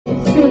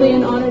truly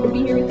an honor to be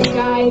here with you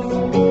guys.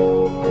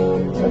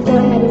 Let's go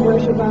ahead and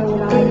worship our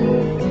God.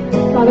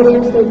 Father, we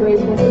are so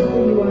grateful for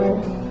who you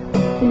are,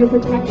 for your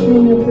protection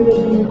and your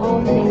provision in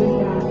all things,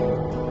 God.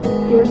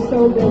 You are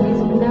so good.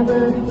 You've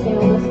never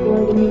failed us,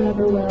 Lord, and you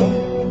never will.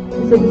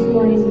 And so this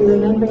morning we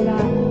remember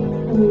that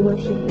and we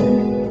worship you.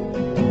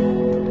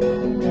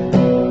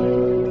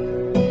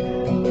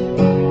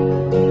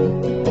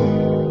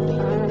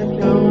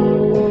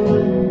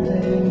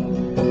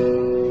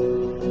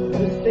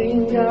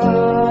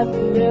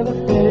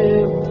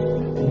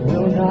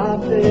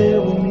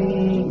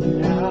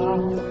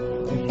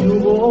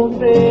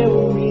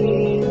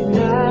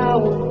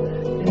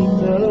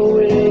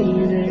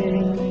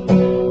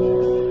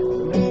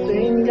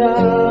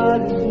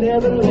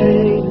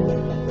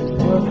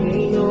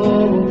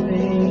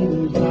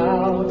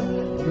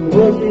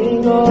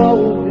 Working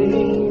all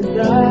things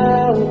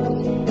out.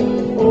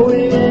 Oh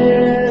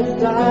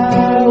yes,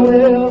 I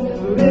will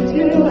lift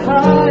you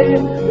high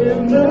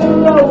in the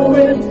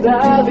lowest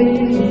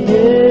valley.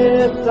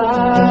 Yes,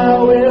 I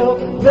will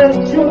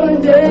bless your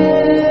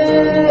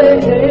name.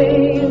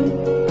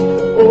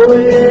 Oh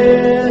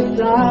yes,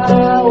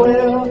 I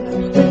will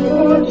sing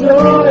for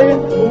joy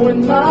when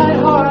my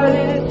heart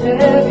is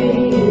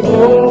heavy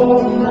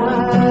all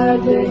my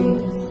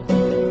days.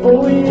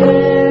 Oh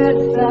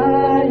yes,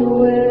 I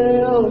will.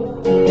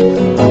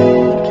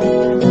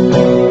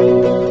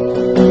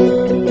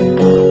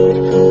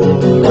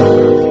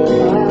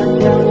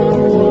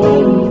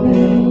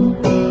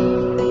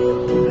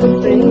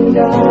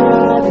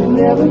 God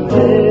never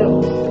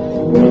fails,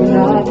 will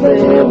not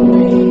fail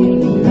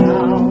me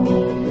now.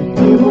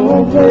 He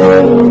won't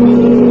fail me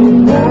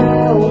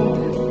now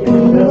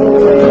in the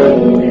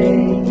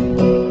waiting.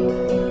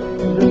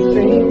 The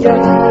same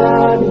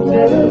God who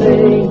never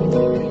late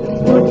is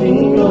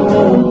working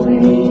all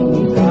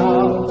things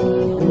out,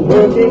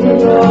 working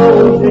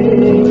all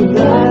things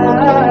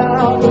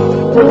out.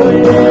 Oh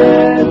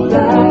yes,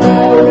 I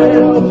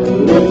will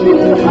lift you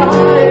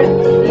high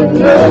in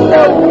the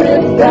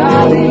lowest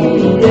valley.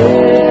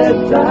 Yes,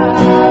 I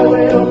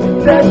will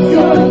bless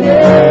your name.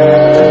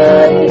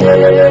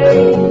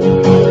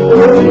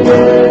 Oh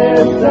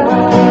yes, I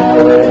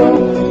will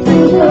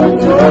sing for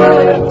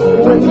joy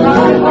when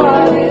my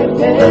heart is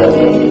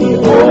heavy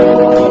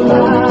all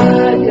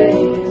my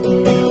days.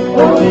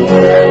 Oh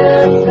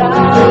yes, I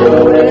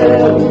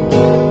will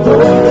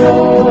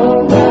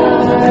all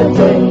my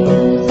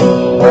days.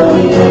 Oh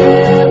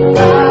yes,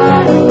 I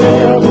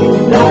will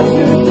not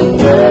choose to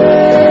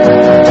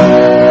pray.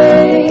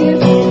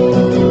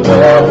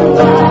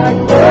 Glorify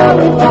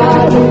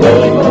the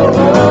name of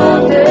our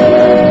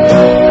name.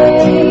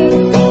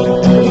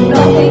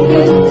 Nothing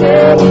can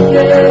stand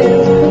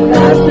against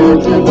that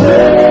truth to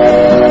praise.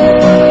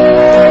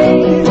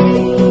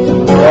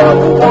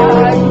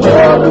 Glorify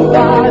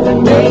the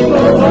name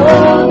of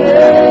our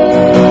name.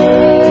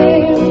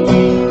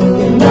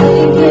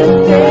 Nothing can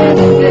stand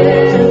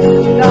against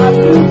that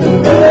truth to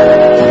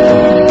praise.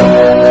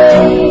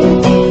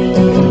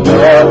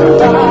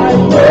 Glorify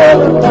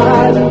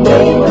the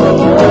name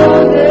of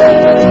our name.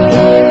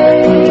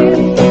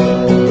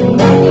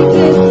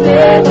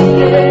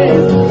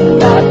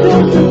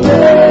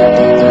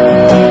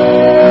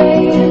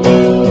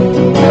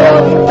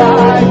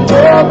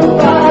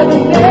 Glorify the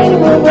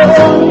name of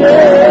our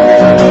name.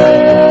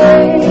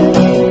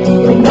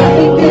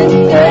 Nothing can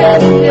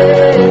stand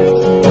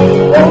against.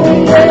 Oh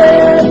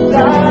yes,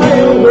 I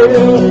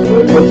will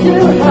lift you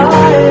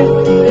high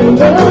in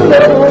the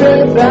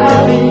lowest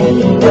valley.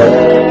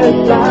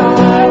 Yes,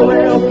 I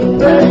will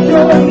bless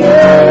your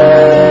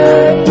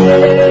name.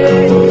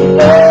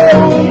 Oh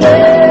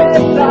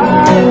yes, I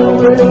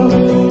will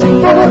sing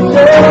for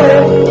joy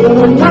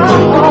when my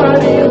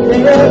heart is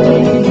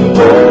heavy.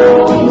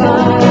 Oh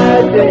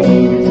my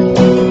days.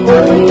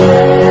 Oh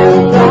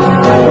yes, I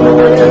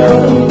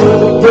will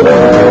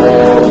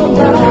all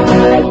my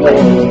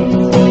days.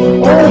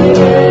 Oh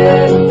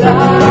yes,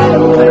 I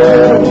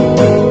will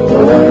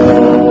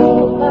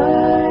all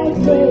my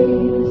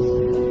days.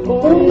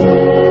 Oh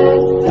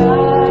yes,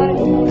 I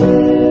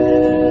will.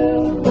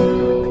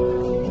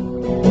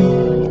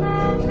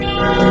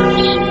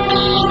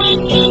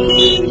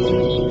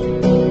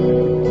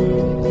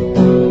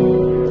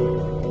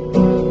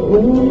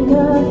 When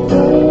I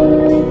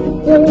find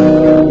the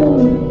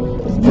day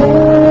is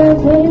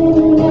never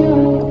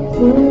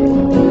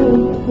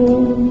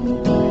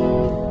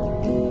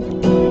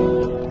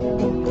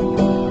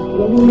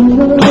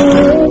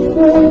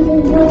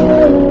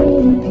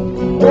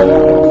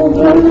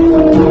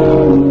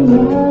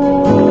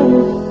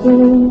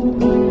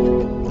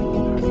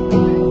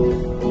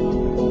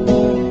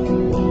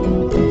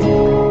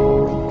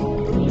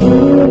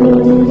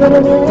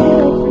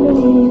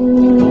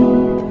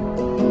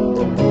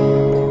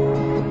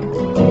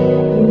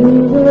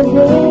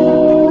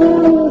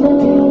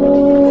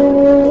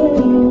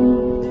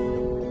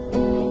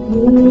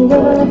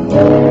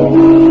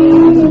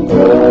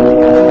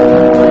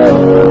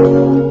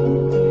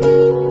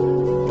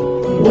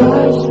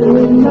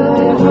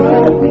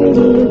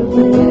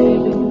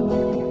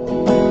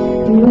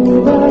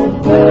You are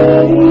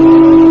faithful.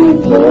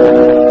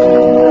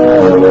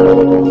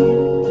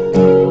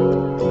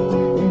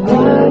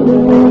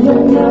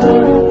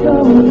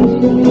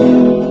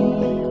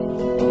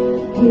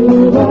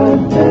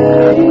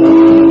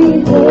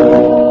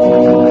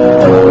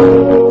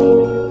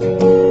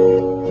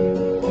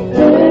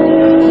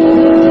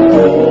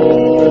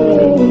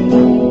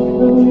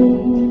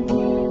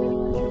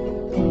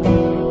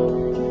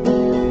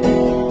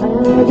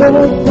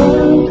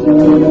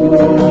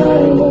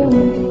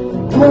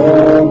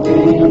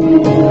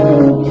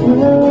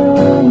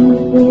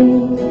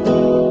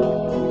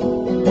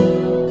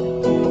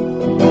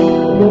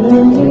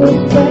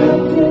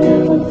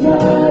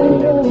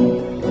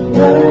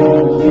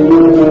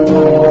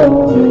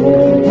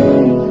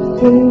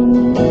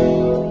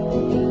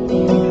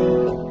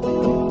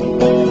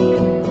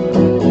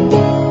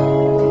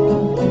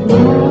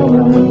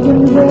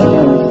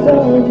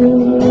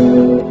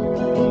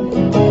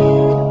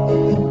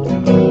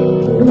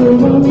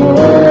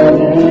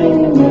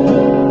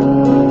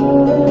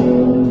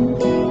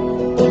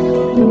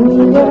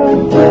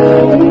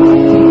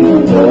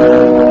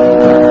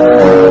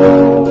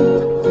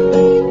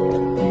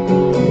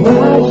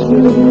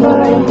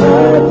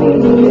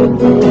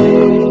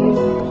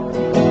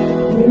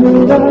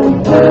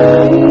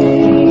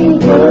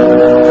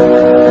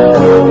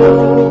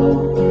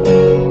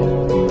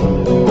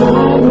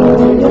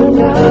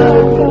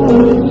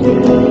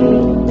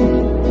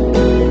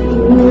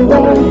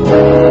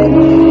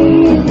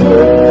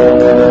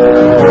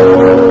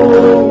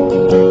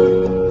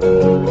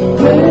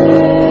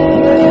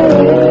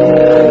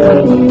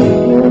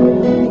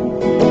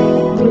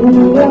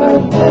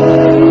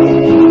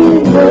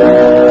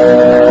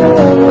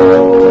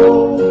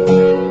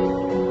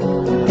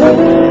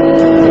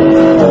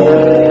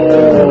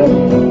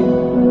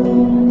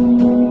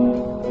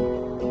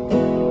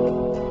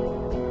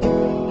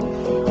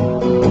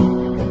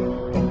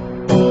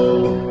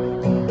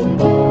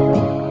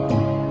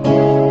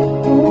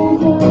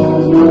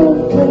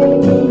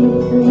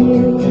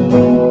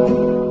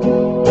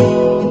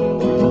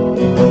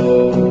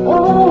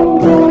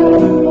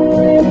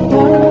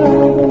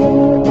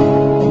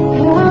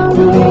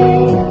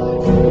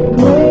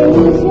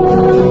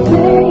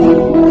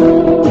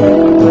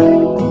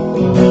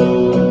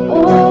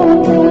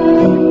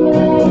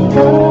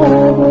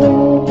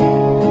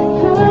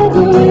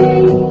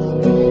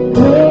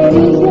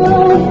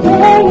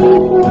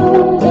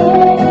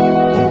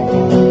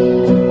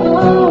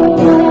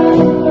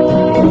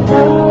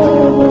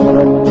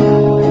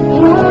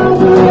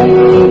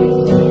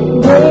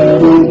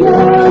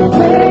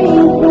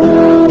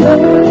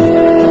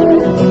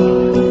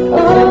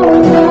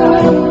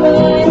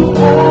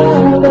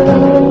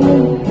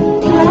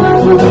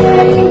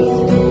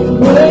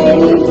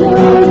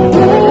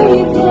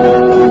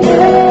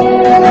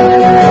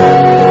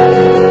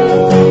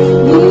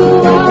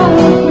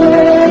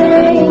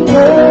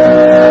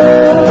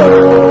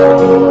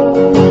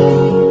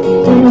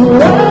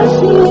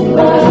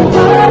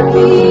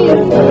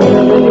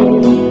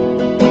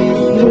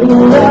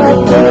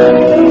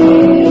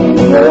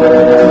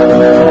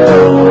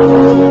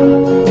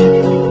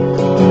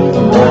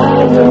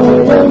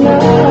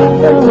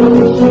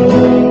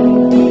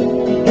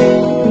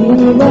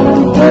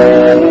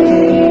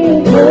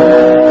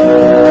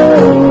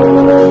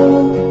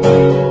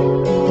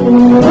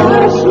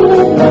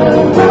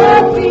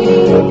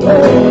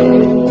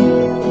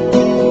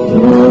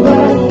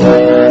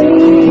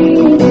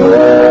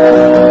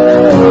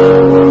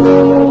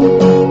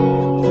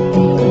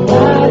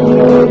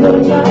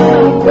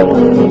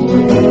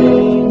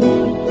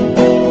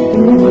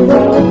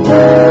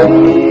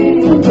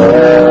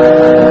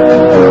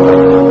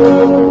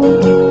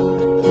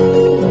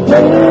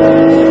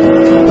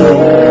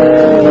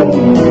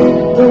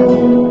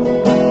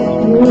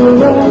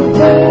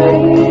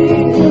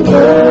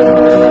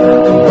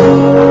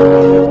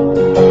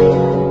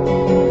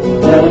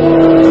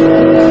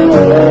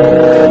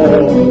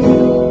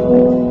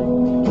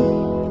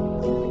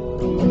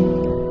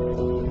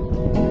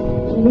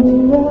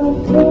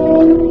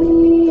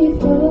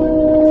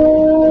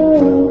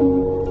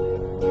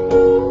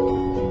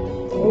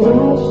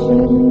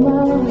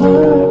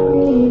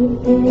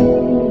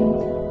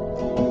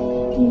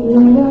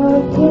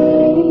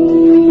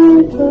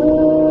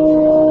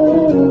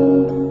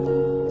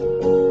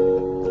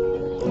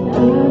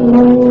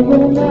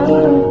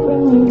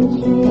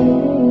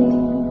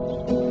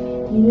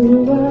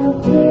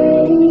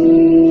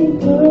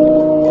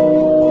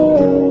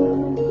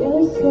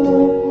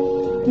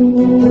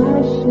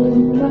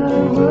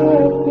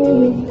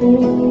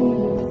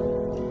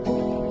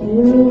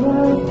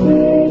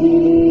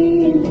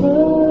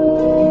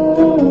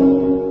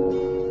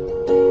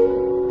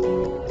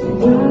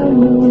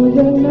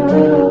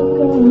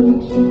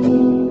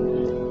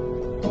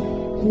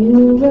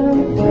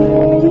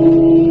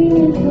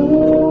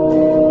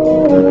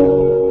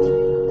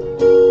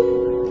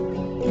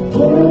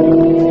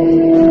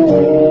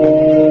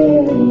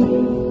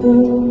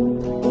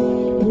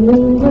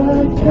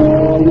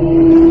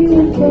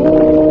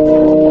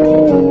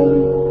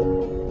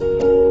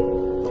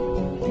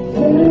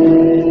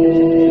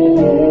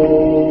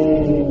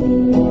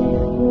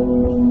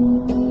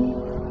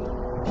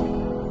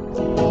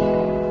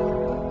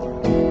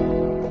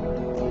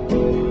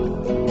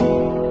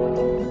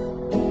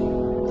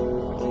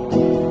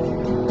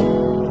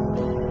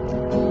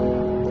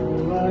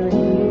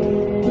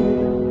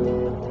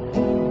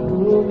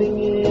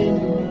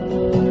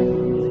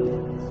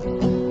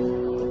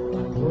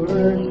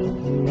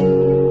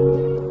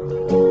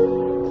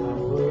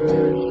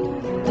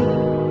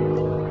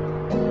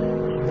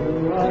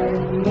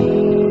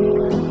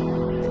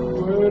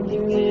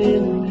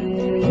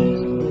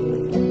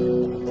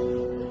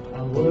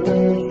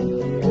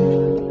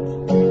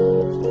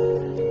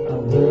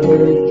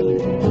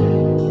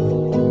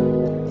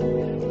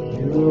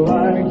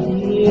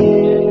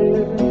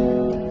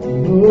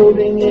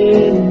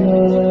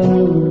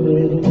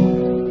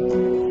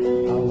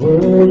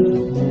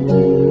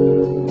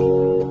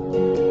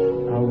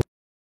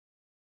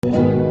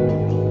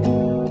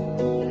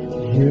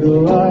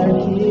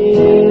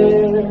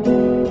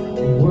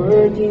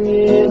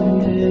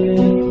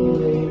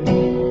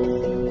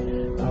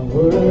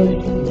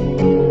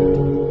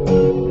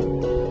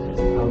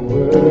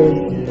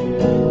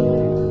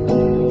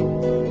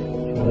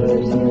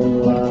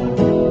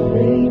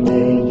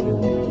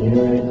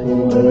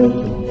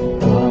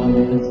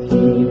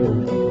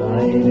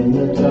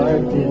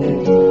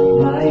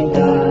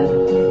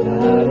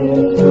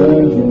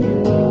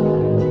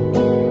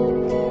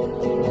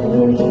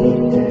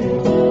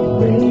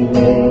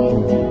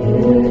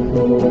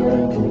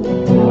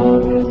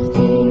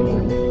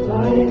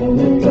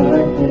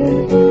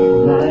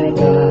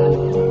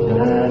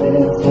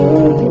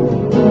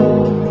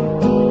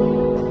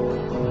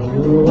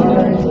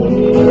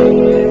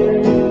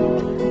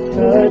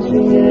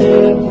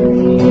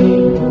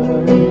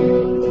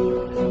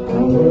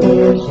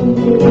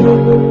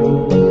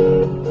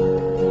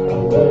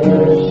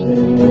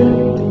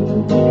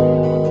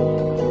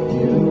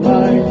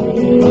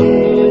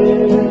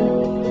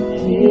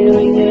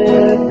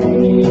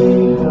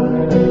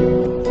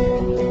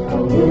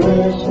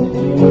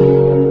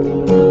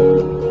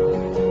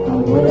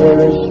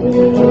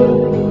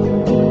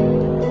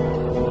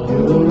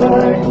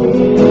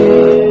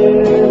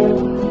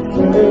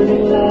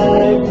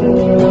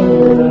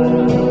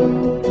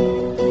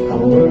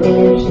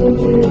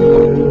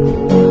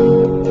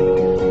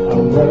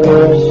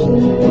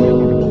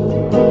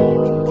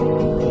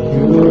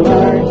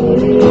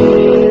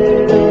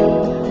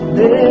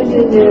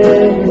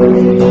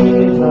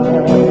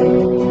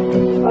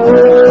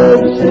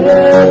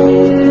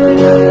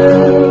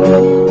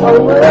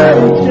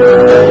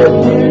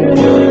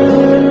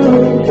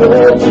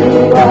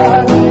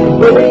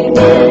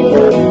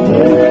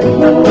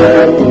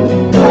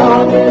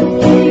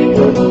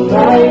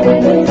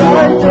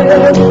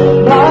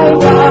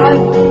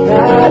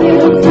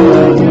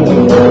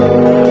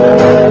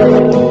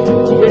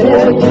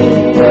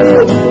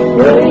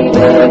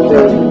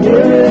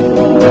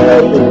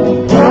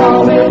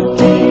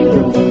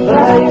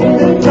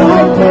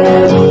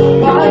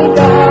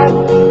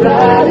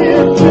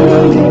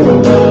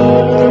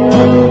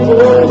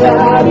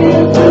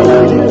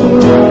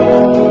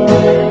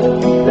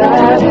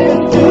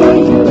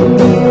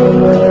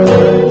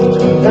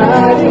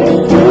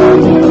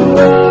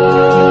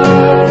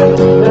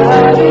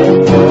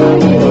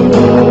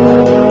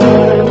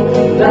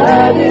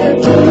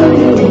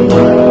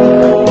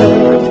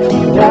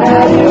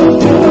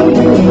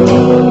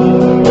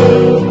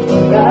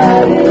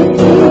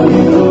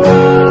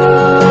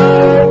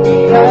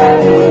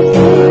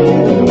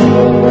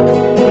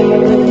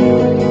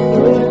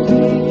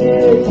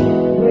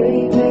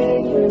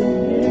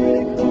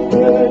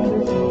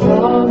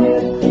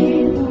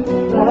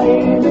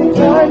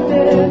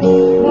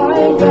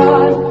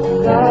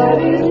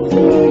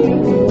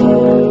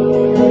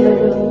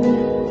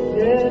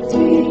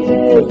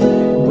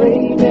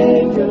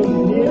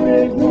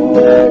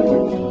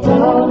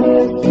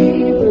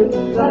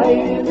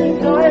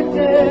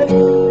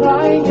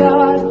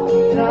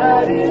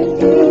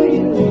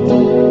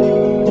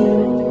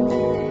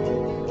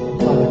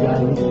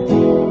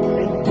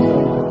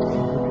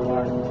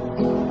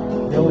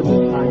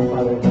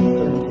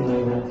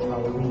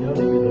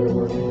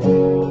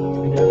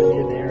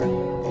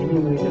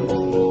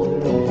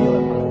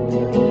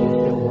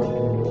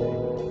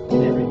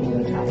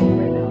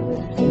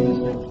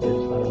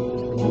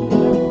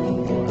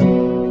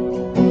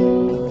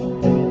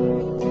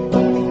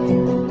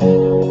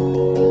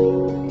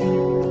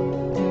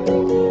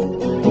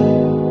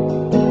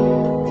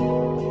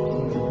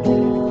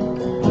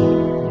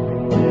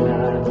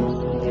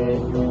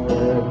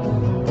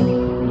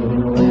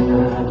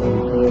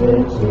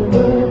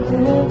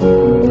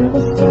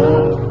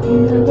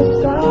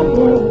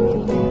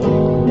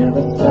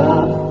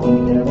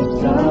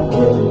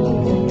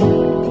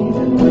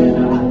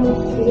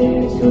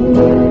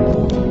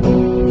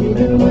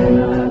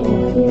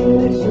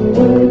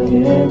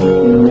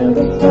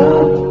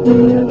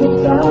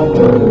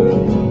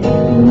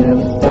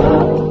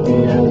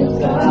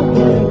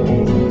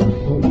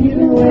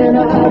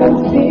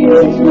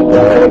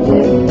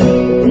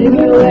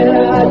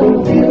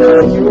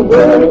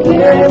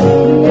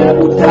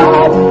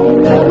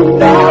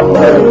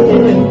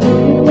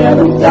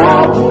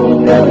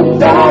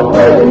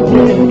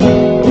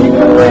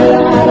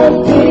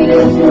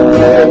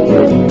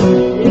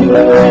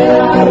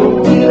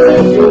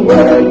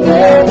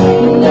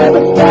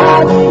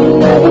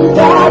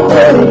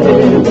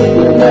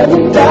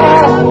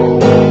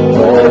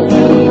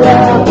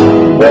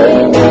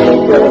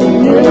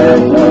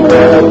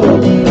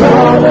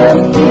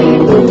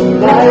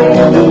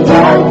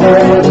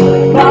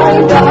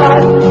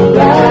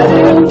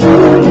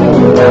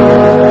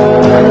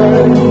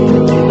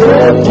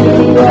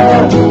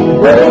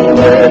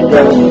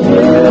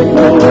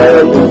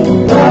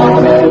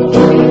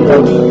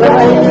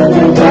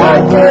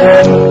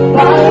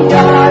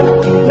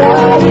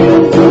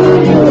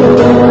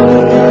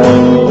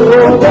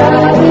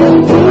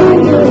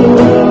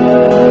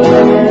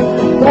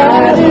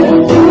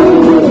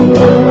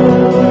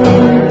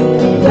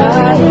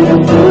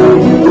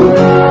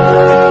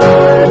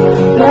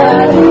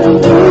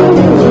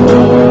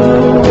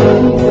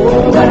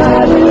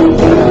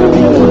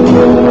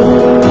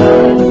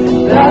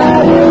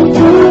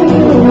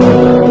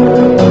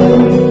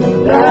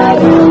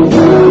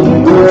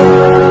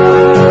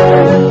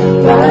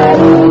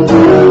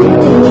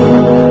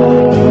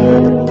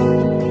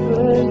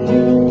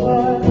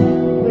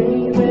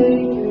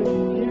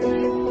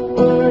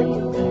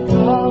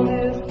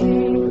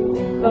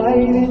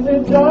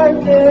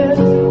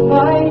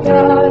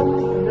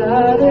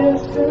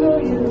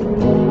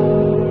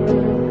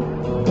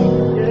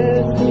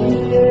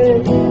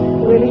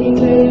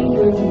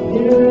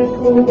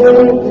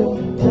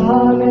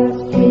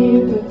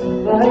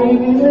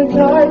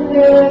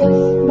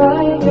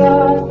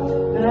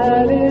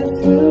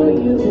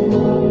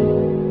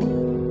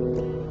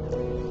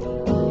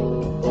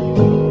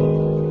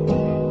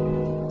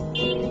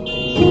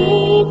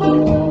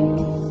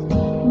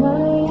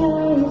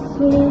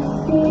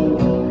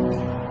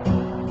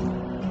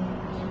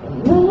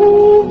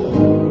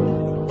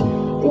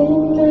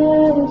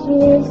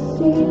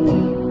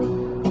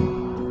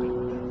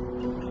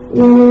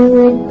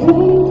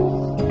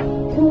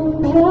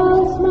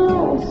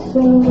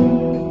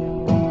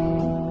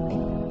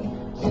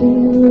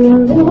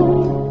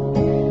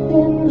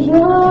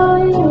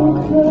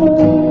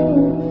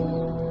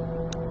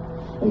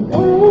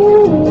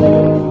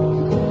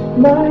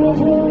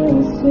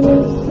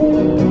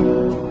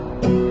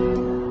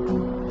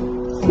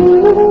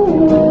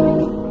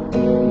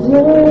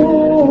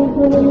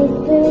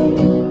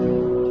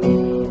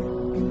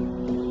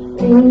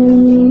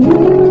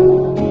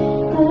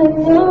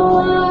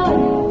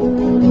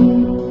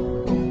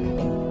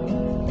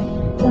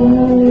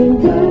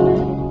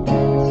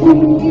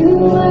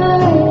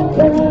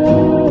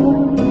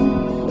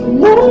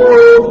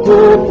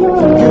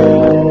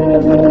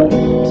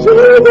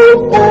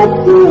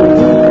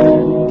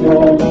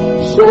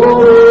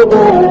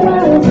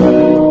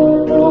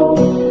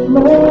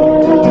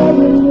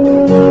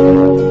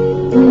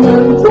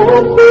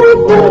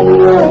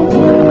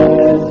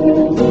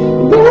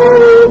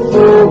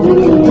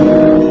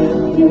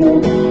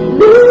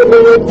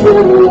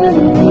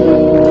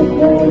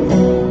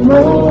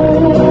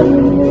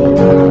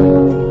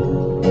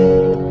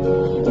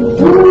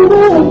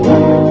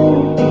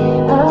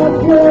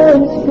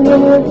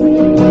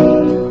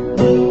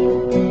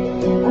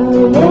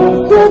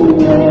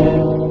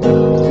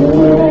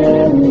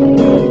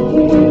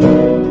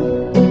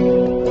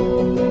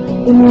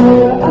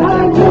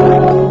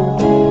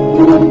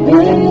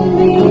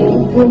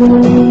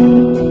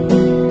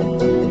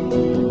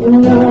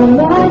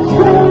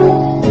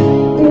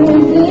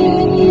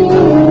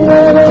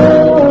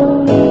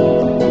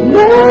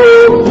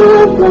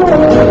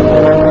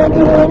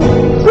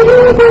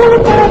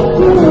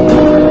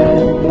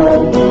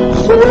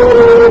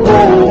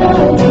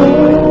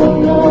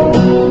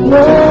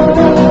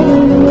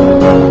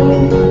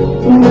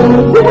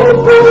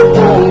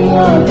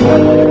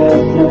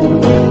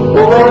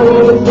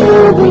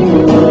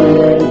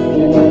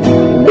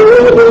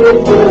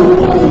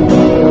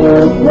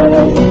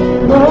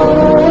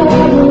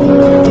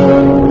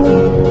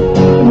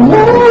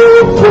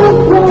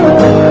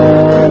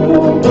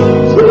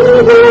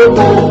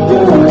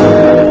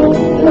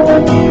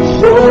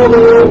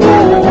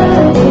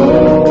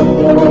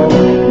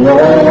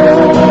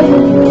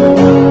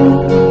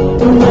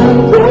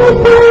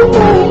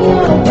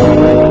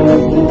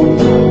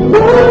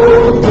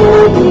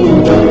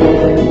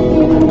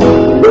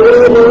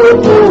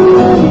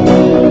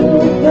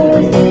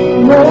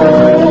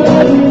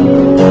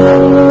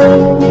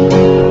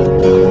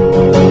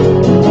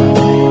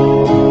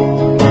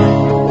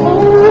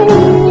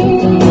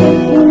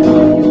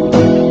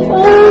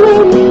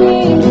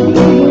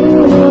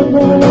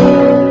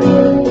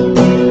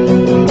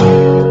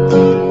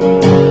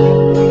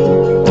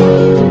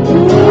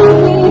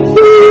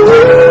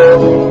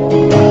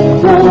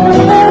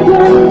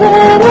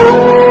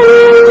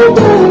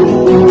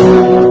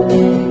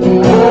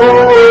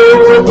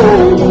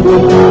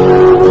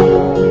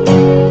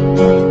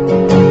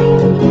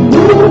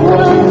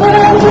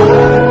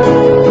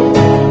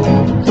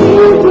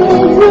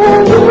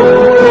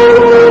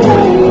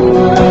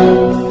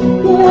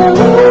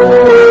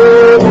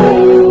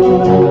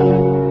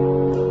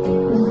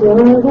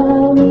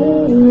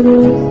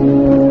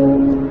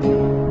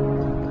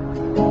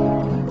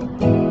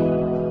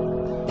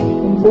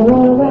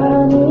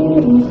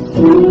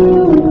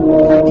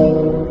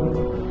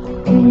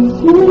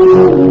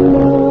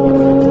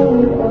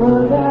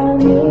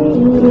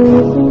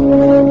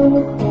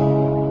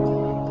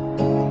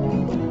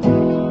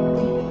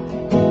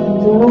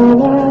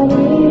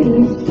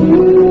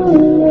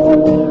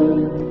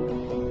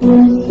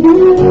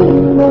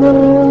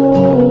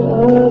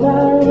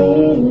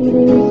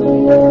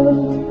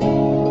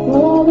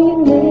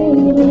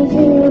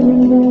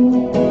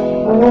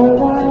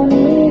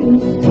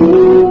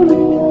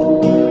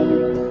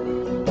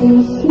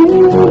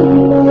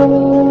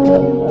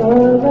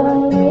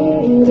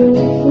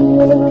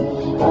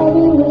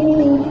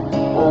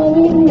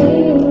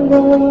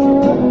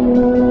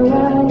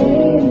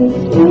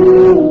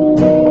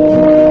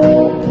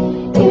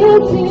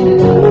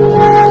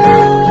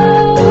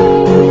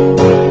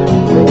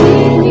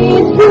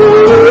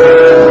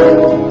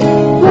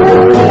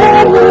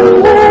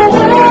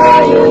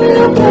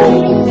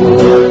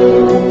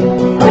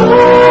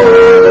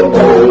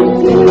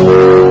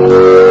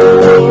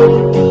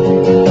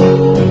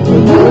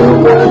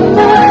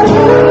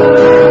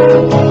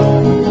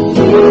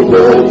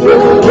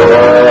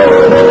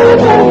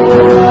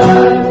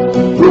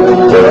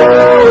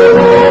 You're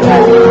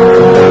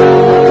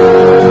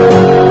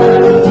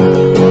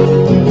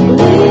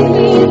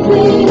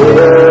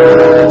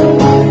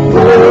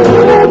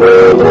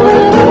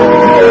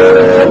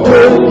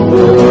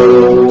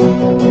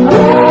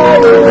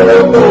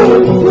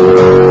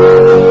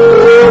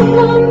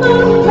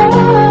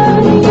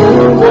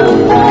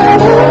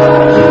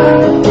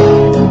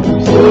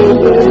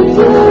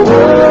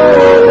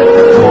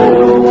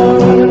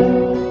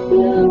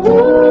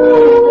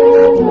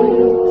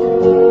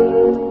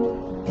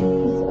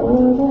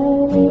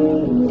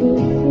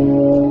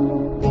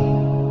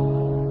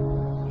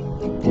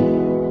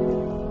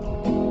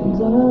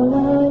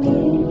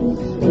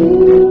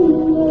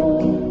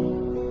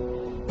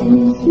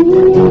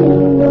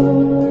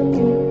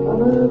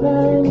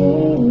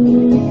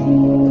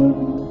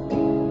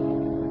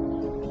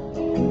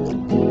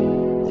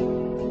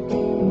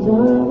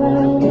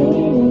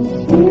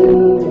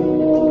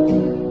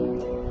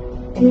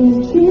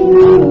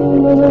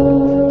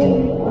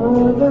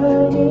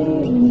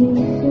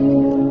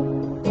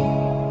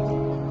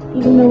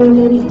we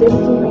may be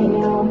distant right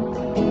now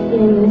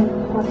in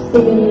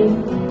proximity,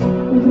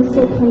 we can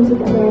still come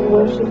together and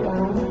worship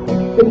God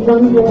with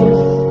one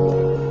voice,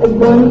 as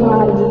one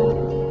body.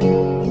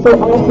 So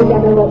all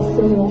together, let's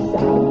sing this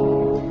out.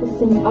 Let's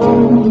sing All I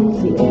Need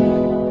Is You.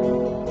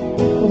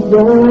 'Cause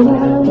all I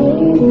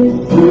need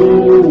is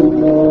you,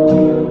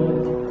 Lord.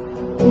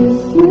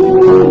 Is you,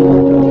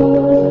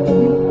 Lord.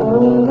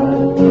 All I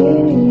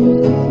need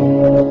is you.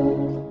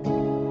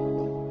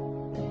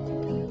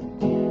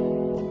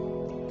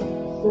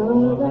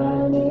 All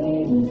I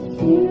need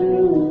is you,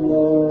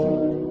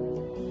 Lord.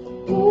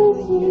 Is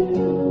you,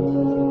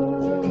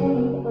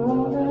 Lord.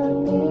 All I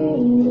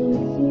need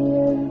is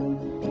you.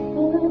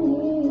 All I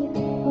need,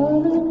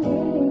 all I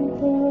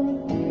need, Lord.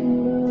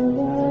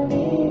 All I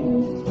need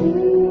is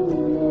you,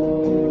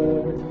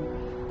 Lord.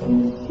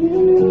 Is you,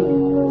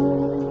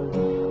 Lord.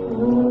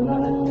 All I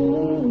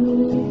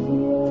need is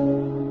you.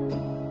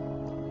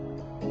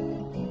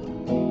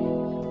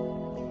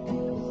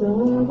 'Cause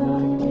all I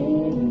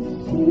need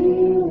is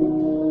you,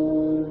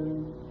 Lord.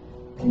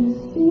 Is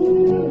you,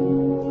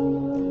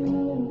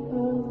 Lord.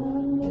 All I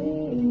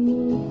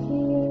need is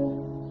you.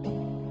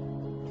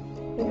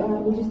 Oh God,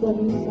 we just love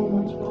you so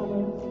much,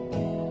 Father.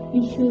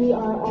 You truly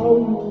are all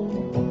we need.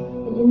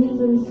 And in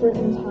these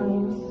uncertain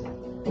times,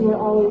 you are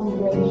always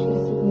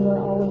gracious and you are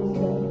always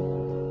good.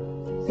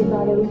 So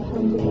Father, we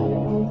come together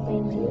and we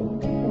thank you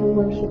and we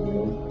worship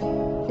you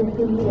for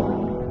who you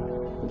are.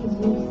 Because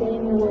you say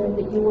in your word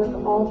that you work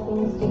all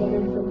things together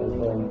for good,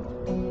 Lord.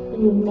 And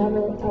you've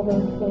never, ever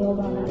failed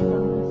on that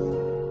promise.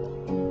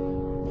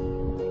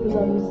 We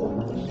love you so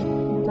much.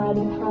 In the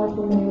mighty,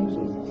 powerful name of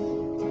Jesus.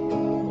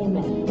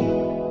 Amen.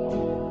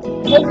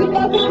 Let's give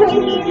God some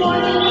praise this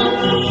morning.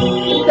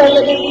 It's so good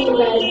to see you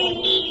guys.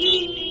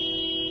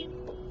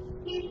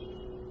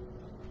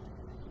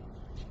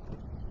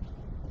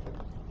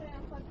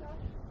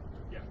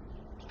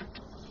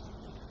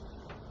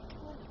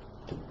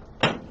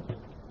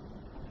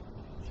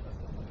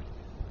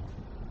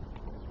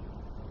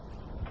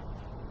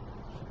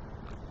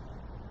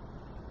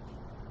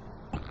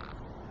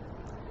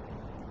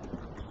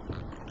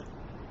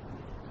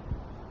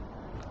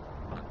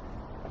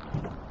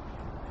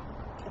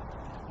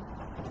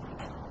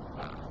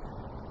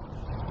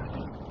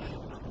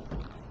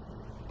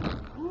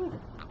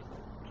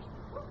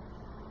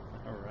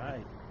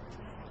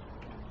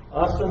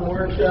 Awesome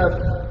worship.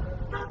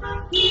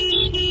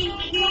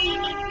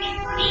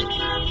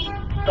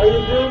 How you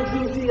doing,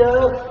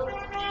 CCF?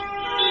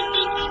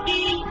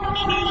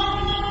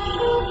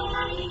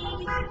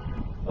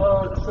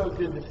 Oh, it's so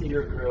good to see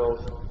your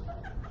girls.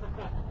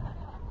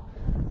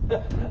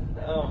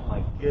 Oh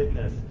my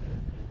goodness.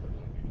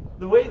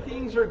 The way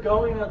things are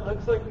going, it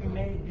looks like we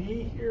may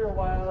be here a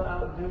while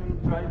out doing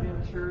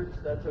drive-in church.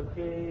 That's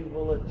okay.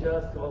 We'll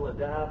adjust, we'll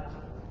adapt.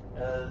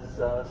 As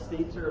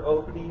states are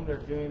opening, they're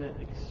doing it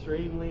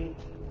extremely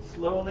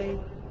slowly.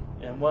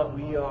 And what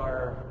we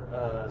are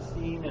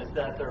seeing is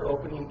that they're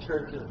opening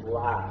churches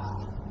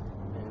last.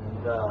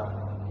 And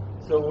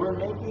so we're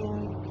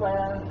making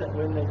plans that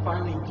when they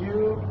finally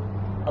do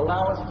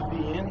allow us to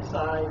be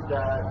inside,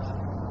 that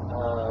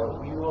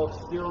we will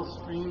still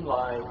stream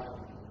live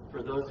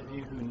for those of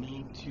you who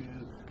need to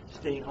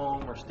stay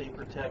home or stay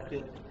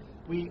protected.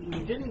 We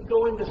didn't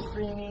go into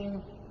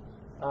streaming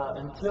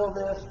until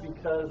this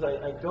because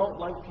I don't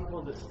like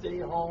people to stay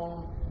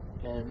home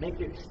and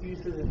make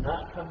excuses and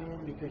not come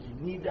in because you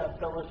need that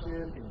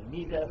fellowship and you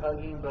need that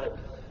hugging. But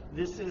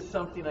this is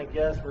something I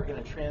guess we're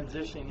going to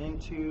transition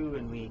into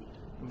when we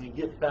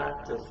get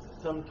back to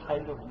some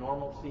type of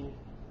normalcy.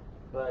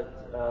 But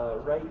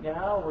right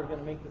now we're going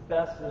to make the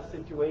best of the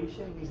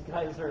situation. These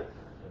guys are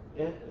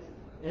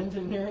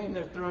engineering,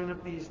 they're throwing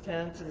up these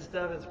tents and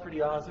stuff. It's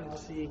pretty awesome to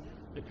see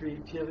the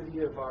creativity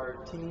of our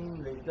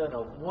team. They've done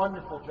a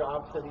wonderful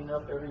job setting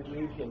up every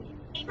week and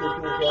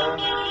breaking it down.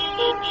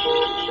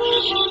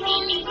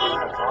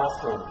 That's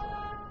awesome.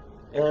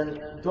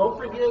 And don't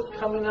forget,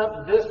 coming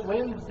up this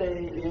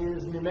Wednesday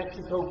is New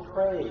Mexico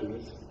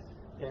Praise.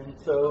 And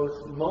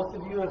so most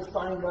of you have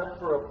signed up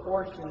for a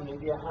portion,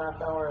 maybe a half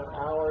hour, an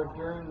hour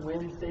during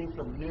Wednesday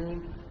from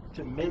noon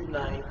to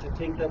midnight to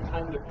take that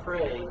time to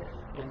pray.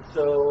 And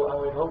so I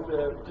would hope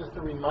that just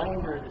a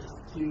reminder is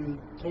to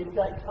take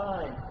that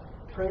time,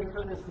 pray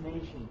for this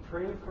nation,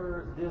 pray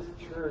for this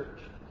church,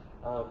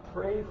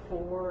 pray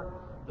for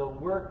the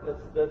work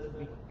that's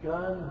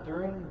begun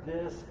during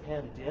this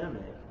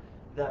pandemic,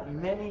 that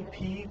many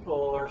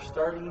people are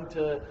starting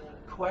to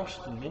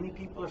question, many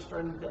people are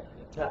starting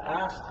to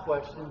ask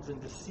questions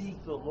and to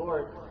seek the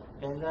Lord,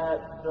 and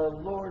that the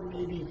Lord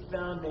may be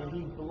found, may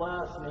He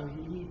bless, may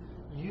He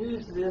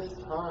use this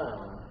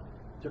time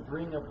to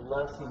bring a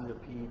blessing to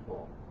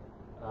people.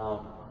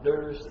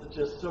 There's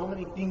just so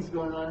many things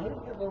going on. Hey, we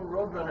got a little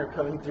roadrunner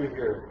coming through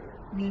here.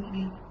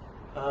 You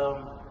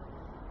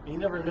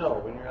never know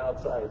when you're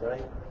outside,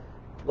 right?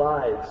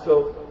 Live.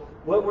 So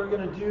what we're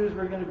going to do is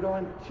we're going to go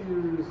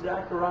into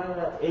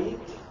Zechariah 8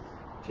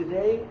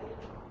 today.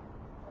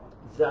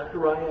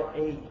 Zechariah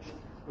 8.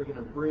 We're going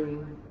to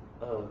bring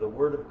the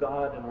Word of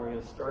God, and we're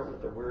going to start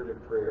with the word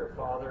of prayer.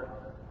 Father,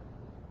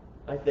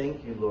 I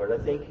thank you, Lord.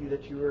 I thank you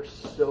that you are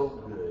so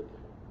good.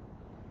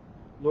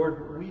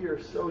 Lord, we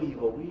are so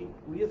evil.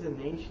 We as a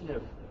nation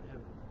have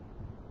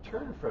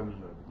turned from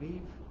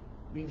you.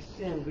 We've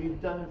sinned.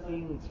 We've done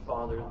things,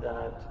 Father,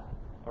 that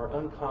are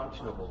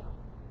unconscionable,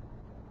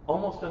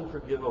 almost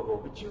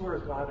unforgivable. But you are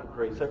a God of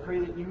grace. I pray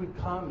that you would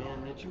come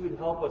in, that you would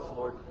help us,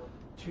 Lord,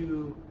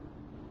 to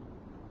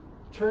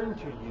turn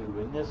to you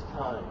in this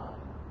time,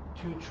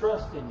 to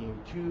trust in you,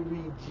 to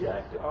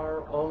reject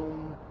our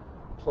own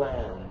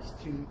plans,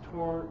 to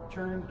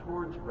turn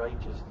towards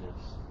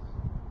righteousness.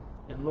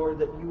 And Lord,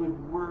 that you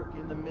would work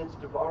in the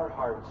midst of our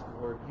hearts,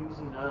 Lord,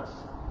 using us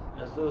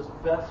as those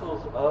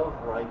vessels of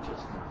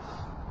righteousness,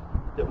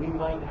 that we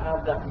might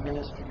have that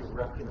ministry of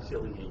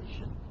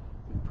reconciliation.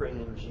 We pray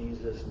in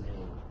Jesus'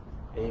 name.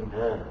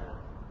 Amen.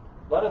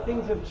 A lot of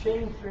things have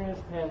changed during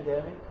this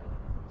pandemic.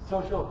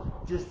 Social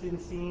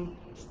distancing,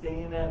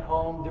 staying at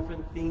home,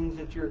 different things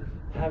that you're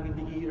having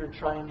to eat or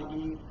trying to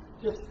eat.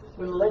 Just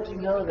want to let you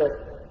know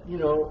that,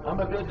 I'm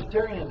a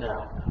vegetarian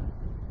now.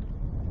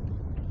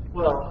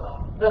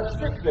 Well, not a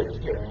strict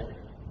vegetarian.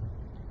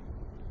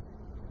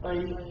 I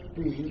eat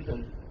beef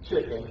and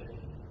chicken,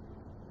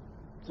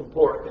 some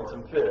pork and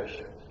some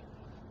fish.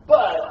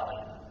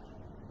 But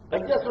I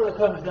guess what it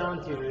comes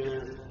down to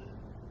is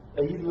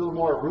I eat a little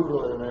more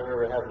arugula than I've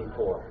ever had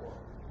before.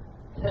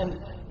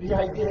 And the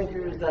idea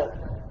here is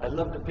that I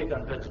love to pick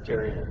on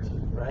vegetarians,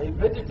 right?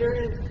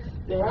 Vegetarians,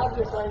 they have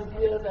this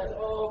idea that,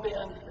 oh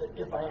man,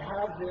 if I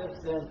have this,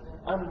 then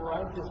I'm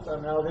righteous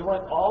somehow. They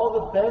want all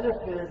the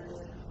benefits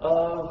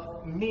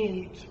of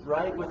meat,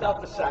 right,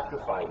 without the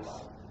sacrifice.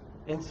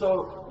 And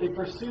so they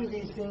pursue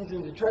these things,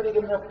 and to try to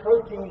get enough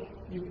protein,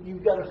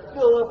 you've got to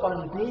fill up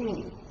on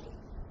beans.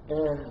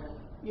 And,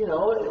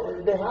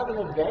 they have an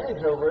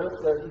advantage over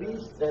us, at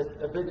least at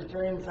a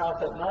vegetarian's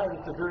house at night.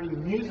 It's a very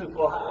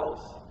musical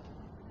house.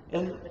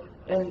 And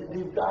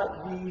they've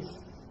got these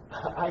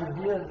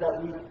ideas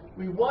that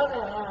we want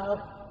to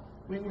have,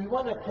 we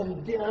want to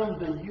condemn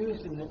the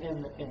use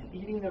and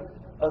eating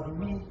of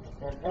meat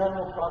and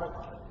animal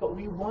products, but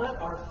we want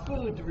our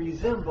food to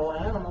resemble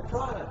animal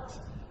products.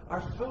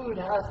 Our food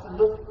has to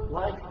look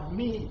like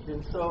meat,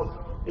 and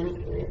so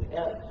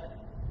at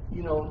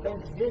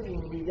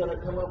Thanksgiving we got to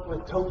come up with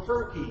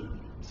tofurkey.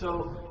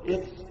 So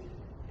it's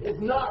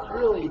not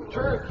really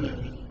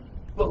turkey,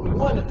 but we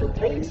want it to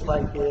taste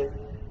like it,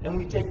 and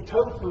we take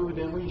tofu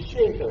and we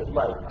shape it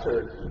like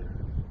turkey.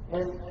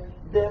 And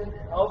then,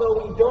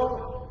 although we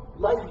don't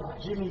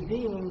like Jimmy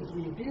Dean's,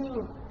 we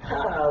do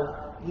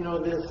have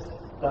this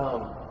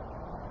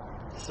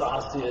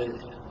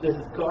sausage, this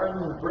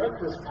garden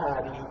breakfast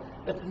patty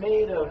that's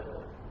made of,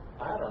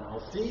 I don't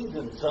know,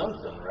 seasoned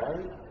something,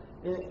 right?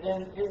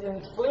 And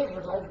it's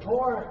flavored like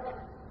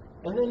pork.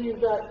 And then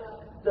you've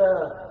got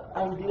the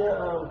idea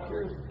of,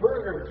 here's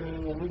Burger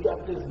King, and we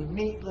got this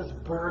meatless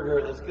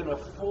burger that's going to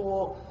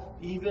fool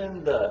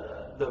even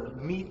the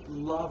meat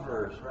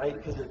lovers, right?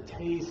 Because it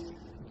tastes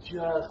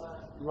just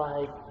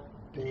like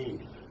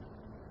beef.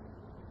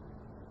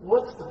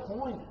 What's the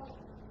point?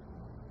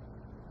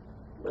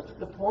 What's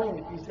the point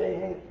if you say,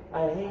 hey,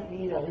 I hate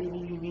meat, I hate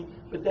eating meat,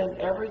 but then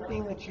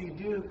everything that you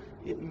do,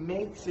 it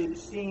makes it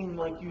seem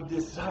like you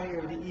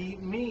desire to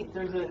eat meat.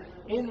 There's an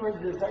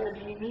inward desire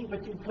to eat meat,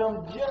 but you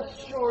come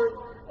just short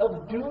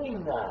of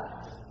doing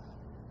that.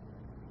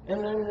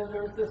 And then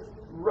there's this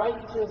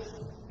righteous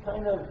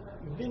kind of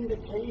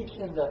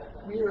vindication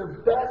that we are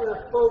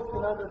better folk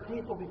than other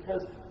people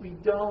because we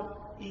don't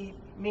eat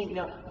meat.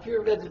 Now, if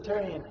you're a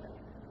vegetarian,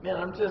 man,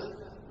 I'm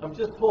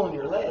just pulling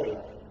your leg.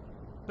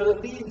 But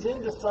it leads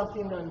into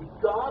something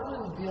that God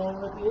was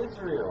dealing with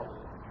Israel.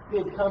 They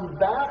had come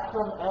back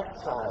from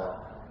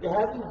exile. They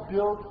hadn't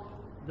built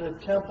the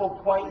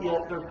temple quite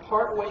yet. They're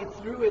partway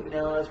through it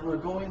now as we're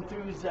going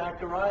through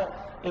Zechariah.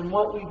 And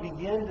what we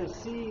begin to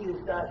see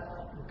is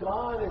that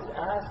God is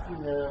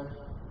asking them,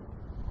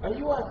 are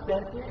you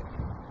authentic?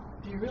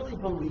 Do you really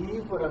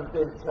believe what I've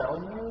been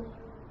telling you?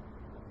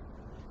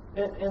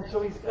 And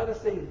so he's got to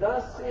say,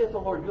 thus saith the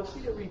Lord. You'll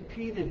see it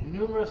repeated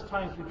numerous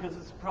times because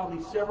it's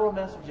probably several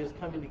messages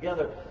coming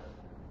together.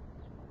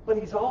 But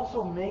he's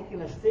also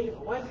making a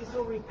statement. Why is he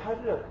so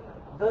repetitive?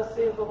 Thus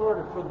saith the Lord,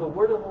 or for the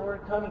word of the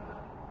Lord coming.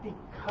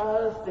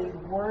 Because they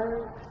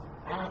weren't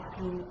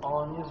acting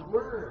on his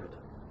word.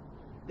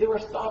 They were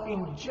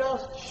stopping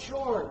just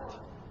short,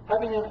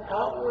 having an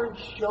outward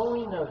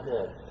showing of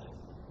this.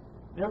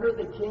 Remember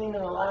they came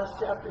in the last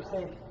chapter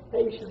saying,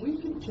 hey, should we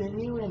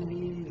continue in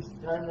these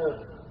kind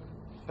of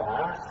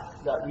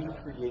fasts that we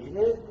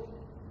created?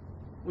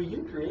 Well,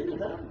 you created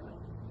them.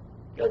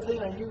 God's saying,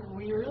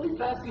 were you really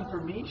fasting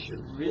for me?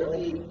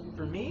 Really?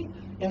 For me?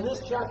 And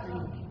this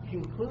chapter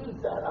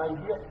concludes that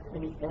idea,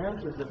 and he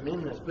answers them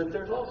in this. But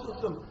there's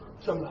also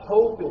some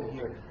hope in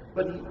here.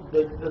 But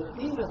the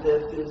theme of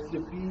this is to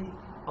be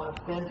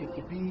authentic,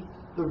 to be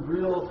the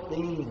real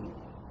thing.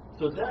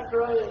 So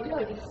Zechariah,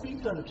 yeah, he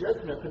speaks on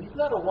judgment, but he's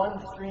not a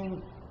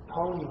one-string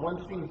pony,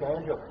 one-string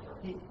banjo.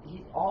 He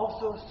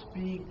also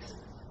speaks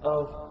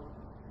of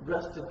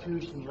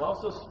restitution. He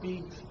also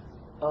speaks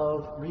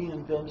of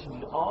reinvention.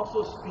 He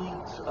also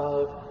speaks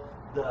of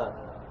the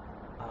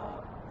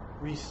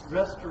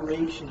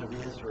restoration of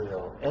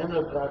Israel and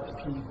of God's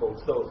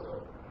people.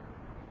 So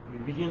we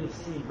begin to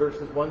see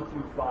verses 1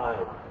 through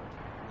 5.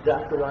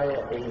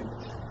 Zechariah 8. It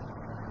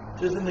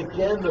says, "And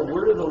again the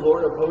word of the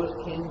Lord of hosts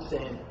came,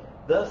 saying,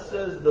 Thus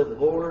says the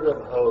Lord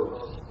of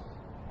hosts,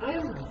 I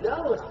am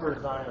zealous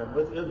for Zion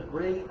with a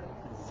great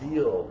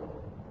zeal.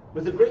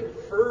 With a great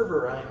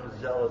fervor I am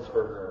zealous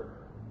for her.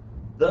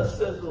 Thus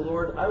says the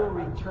Lord, I will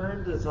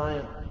return to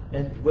Zion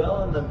and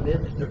dwell in the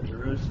midst of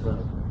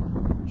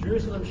Jerusalem.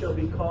 Jerusalem shall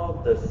be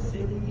called the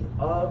city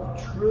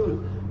of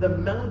truth, the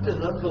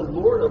mountain of the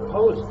Lord of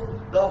hosts,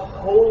 the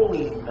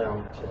holy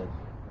mountain.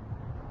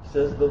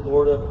 Says the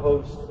Lord of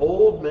hosts,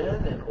 old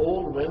men and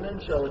old women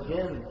shall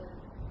again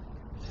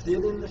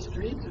sit in the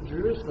streets of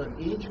Jerusalem,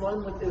 each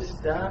one with his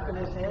staff in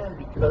his hand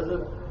because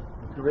of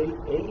great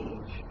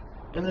age.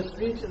 And the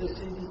streets of the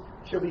city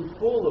shall be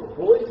full of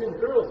boys and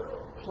girls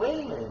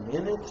playing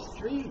in its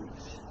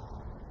streets."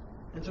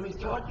 And so he's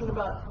talking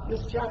about,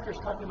 this chapter is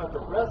talking about the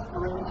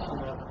restoration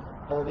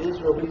of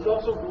Israel, but he's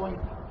also going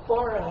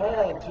far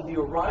ahead to the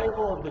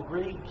arrival of the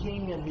great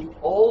king and the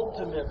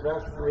ultimate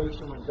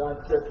restoration when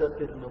God sets up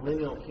his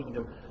millennial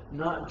kingdom,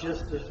 not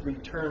just this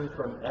return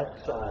from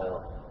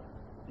exile.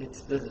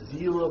 It's the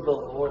zeal of the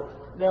Lord.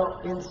 Now,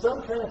 in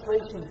some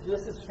translations,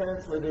 this is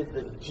translated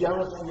the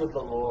jealousy of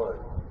the Lord.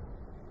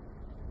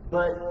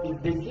 But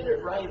they get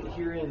it right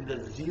here in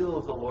the zeal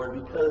of the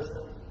Lord, because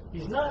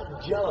he's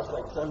not jealous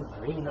like some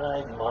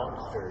green-eyed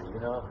monster, you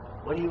know.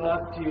 What are you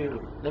up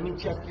to? Let me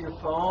check your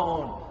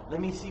phone. Let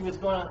me see what's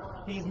going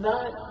on. He's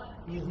not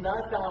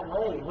that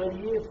way. What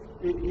he is,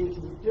 it's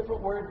a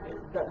different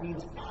word that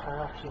means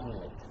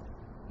passionate.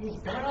 He's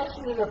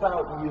passionate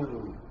about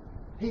you.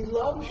 He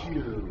loves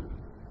you.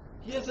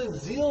 He has a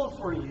zeal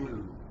for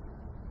you.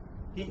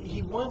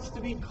 He wants to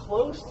be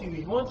close to you.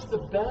 He wants the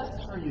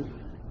best for you.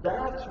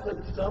 That's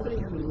what somebody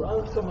who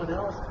loves someone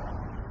else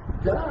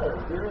does.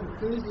 They're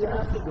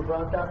enthusiastic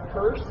about that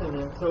person.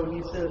 And so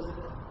he says,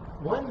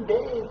 one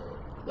day,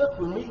 look,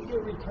 when we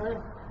get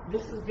returned,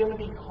 this is going to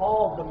be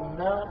called the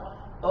Mount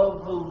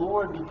of the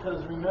Lord.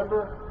 Because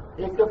remember,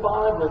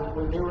 Ichabod,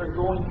 when they were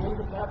going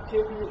into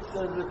captivity, it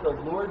says that the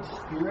Lord's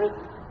Spirit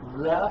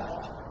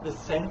left the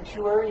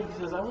sanctuary. He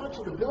says, I want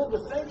you to build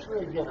the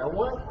sanctuary again. I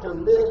want to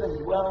live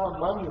and dwell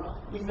among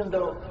you, even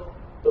though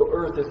the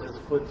earth is his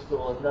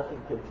footstool and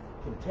nothing can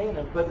contain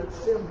him. But it's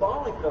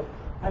symbolic of,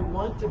 I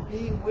want to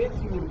be with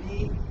you and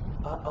be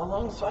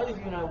alongside of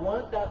you, and I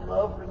want that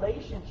love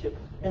relationship.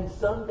 And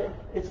someday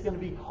it's going to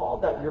be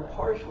called that. You're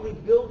partially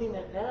building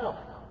it now,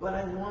 but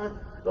I want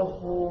the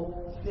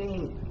whole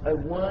thing. I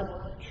want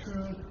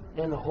truth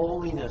and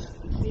holiness.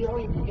 See how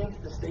he begins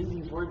to say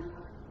these words?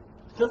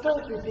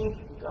 Sometimes we think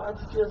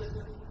God's just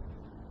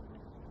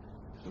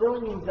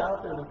throwing these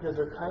out there because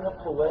they're kind of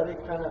poetic,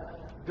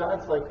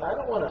 God's like, I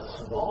don't want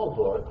a small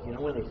book,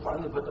 when they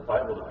finally put the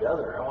Bible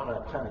together. I want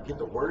to kind of get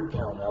the word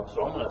count up,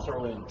 so I'm going to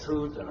throw in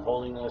truth and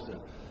holiness, and,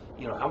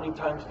 how many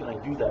times can I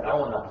do that? I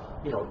want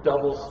to,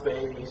 double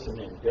space and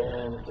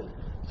indent, and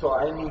so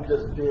I need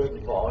this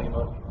big volume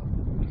of.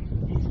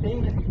 He's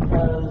saying it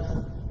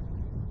because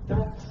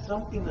that's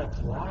something that's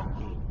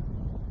lacking.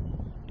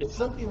 It's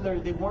something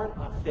that they weren't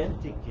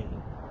authentic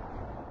in.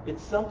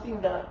 It's something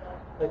that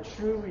a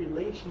true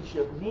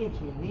relationship needs.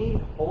 You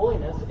need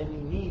holiness and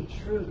you need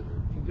truth.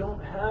 If you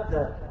don't have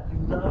that,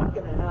 you're not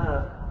going to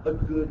have a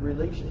good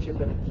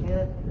relationship, and it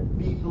can't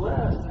be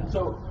blessed. And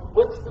so,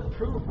 what's the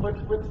proof?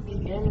 What's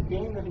the end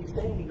game that he's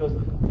saying? He goes,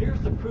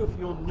 here's the proof.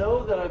 You'll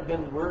know that I've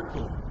been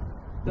working,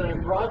 that I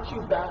brought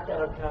you back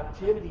out of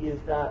captivity, is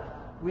that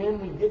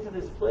when we get to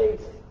this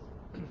place,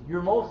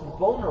 you're most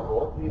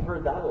vulnerable. We've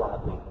heard that a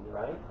lot lately,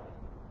 right?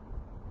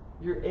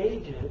 You're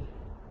aged.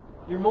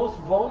 You're most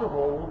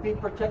vulnerable. Will be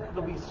protected.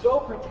 They'll be so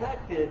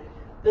protected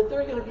that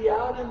they're going to be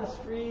out in the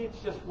streets,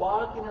 just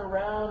walking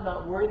around,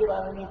 not worried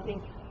about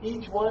anything.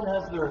 Each one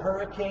has their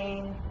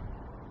hurricane,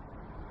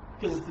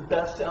 because it's the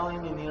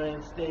best-selling in the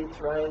United States,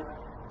 right?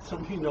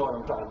 Some of you know what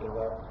I'm talking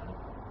about.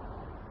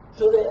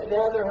 So they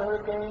have their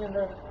hurricane, and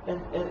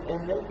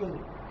they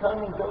can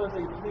come and go as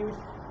they please,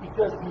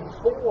 because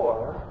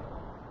before,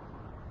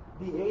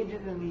 the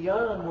aged and the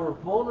young were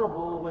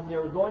vulnerable when they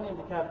were going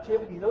into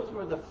captivity. Those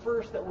were the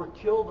first that were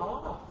killed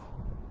off.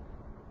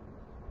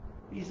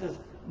 He says,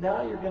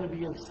 now you're going to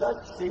be in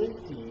such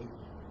safety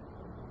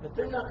that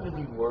they're not going to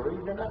be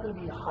worried. They're not going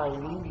to be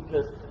hiding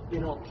because they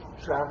don't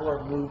travel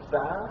or move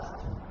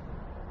fast.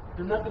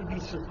 They're not going to be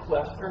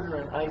sequestered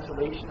or in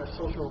isolation or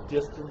social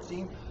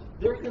distancing.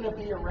 They're going to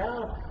be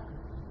around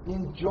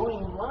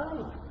enjoying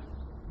life.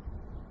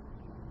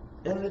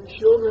 And the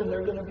children,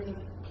 they're going to be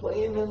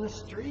playing in the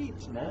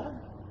streets, man.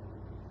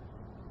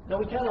 Now,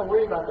 we kind of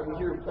worry about that. We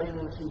hear playing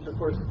in the streets. Of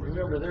course,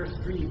 remember, they're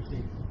streets.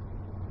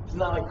 It's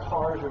not like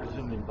cars are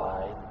zooming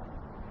by.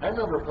 I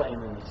remember playing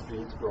in the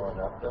streets growing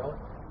up, though.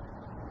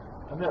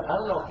 I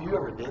don't know if you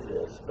ever did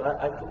this, but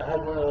I had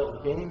one of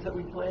those games that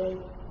we played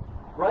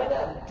right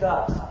at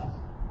dusk,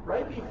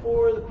 right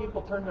before the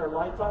people turned their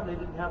lights on. They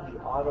didn't have the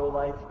auto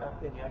lights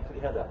back then. You actually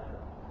had to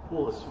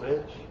pull a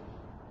switch.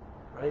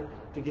 right?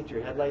 To get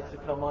your headlights to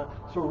come on.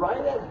 So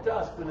right at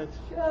dusk, when it's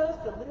just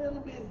a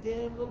little bit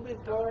dim, a little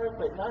bit dark,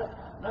 but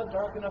not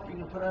dark enough you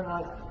can put on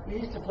lights, we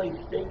used to play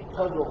fake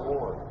tug of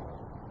war.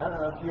 I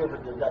don't know if you ever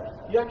did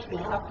that. You actually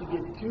have to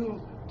get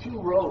two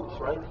ropes,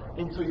 right?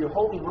 And so you're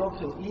holding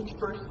ropes, and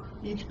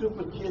each group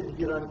of kids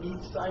get on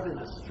each side of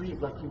the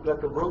street, like you've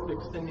got the rope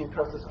extending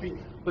across the street,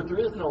 but there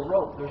is no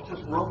rope. There's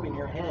just rope in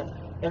your hand,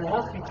 and it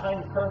has to be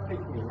timed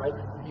perfectly, right?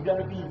 You got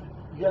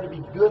to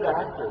be good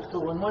actors. So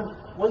when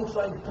one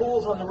side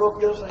pulls on the rope,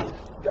 the other side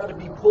got to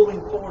be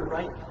pulling forward,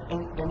 right?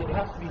 And it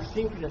has to be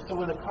synchronous. So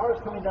when a car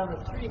is coming down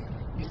the street,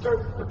 you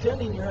start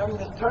pretending you're having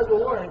this tug of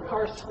war, and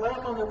cars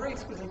slam on the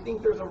brakes because they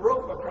think there's a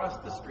rope across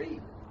the street,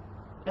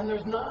 and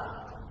there's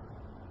not.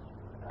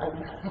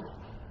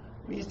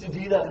 We used to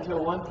do that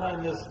until one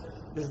time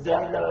this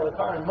dad got out of the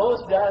car, and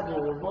most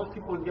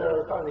people would get out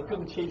of the car, they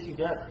couldn't chase you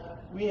down.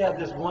 We had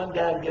this one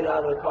dad get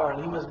out of the car,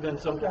 and he must have been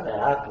some kind of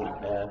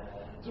athlete, man.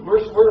 So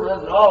we're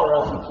running all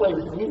around the place,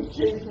 and he was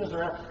chasing us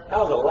around. That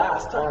was the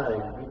last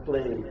time we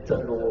played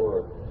tug of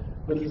war.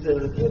 But he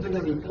said, the kids are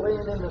going to be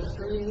playing in the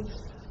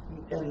streets,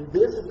 and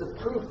this is the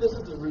proof, this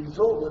is the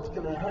result, what's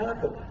going to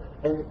happen.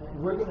 And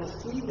we're going to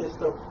see this,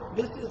 so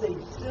this is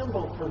a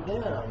symbol for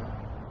them.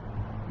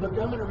 Look,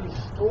 I'm going to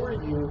restore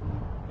you,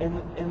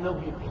 and there'll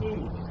be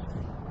peace.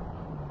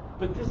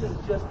 But this is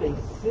just a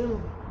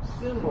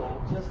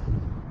symbol,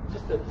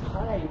 just a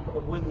type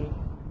of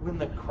when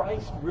the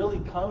Christ really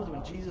comes,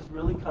 when Jesus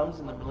really comes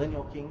in the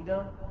millennial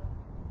kingdom,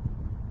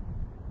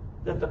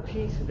 that the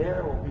peace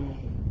there will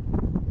be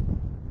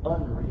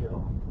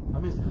unreal. I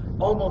mean, it's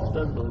almost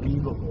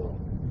unbelievable.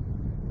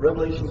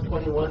 Revelation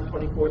 21,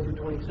 24 through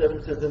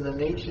 27 says, and the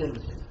nations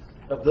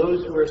of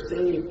those who are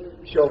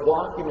saved shall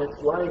walk in its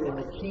light, and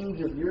the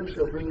kings of the earth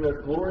shall bring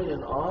their glory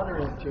and honor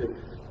into it.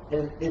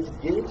 And its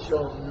gates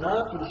shall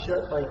not be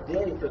shut by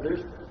day, for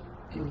there's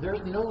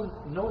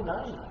no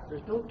night,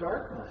 there's no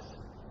darkness.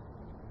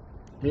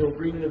 They will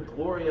bring the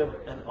glory of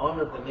and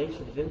honor of the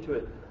nations into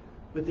it,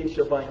 but they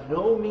shall by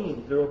no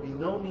means, there will be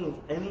no means,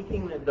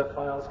 anything that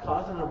defiles,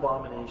 cause an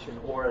abomination,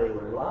 or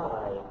a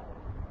lie,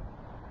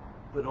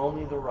 but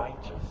only the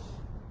righteous.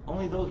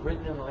 Only those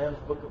written in the Lamb's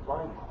Book of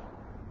Life.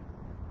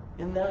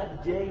 In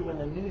that day when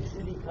the new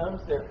city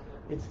comes there,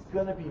 it's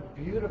going to be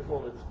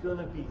beautiful, it's going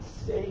to be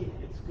safe,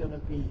 it's going to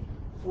be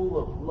full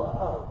of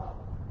love.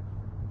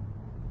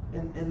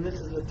 And this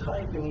is a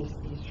type, and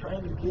he's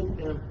trying to get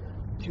them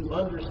to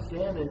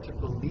understand and to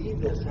believe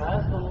this.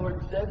 Has the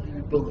Lord said, do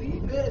you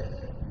believe it?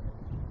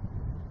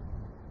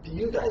 Do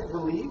you guys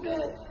believe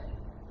it?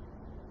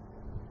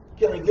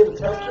 Can I get a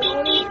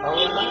testimony?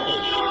 All right.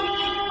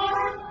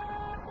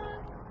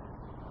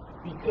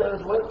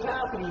 Because what's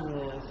happening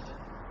is,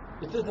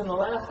 it says in the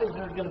last days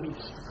there's going to be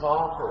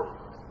scoffers.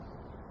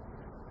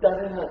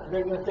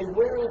 They're going to say,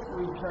 where is the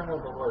return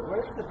of the Lord?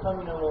 Where is the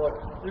coming of the Lord?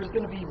 There's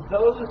going to be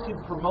those who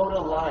promote a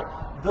lie.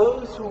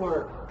 Those who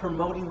are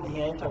promoting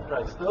the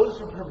Antichrist. Those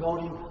who are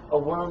promoting a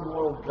one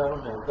world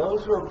government.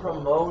 Those who are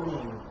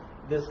promoting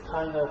this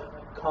kind of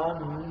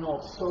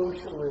communal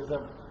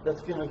socialism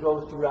that's going to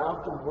go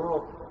throughout the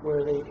world,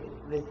 where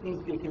they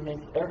think they can make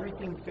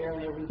everything fair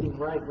and everything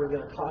right. We're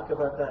going to talk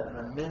about that in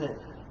a minute.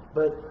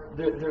 But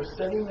they're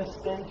setting the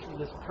stage for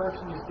this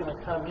person who's going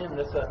to come in,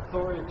 this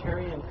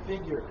authoritarian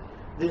figure,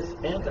 this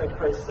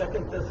Antichrist.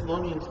 2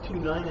 Thessalonians 2,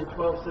 9 and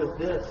 12 says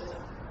this,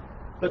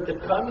 but the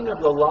coming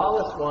of the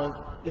lawless one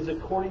is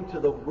according to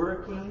the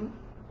working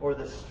or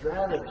the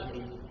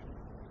strategy,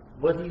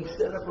 what he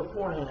set up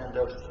beforehand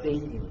of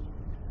Satan,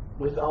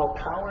 with all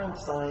power and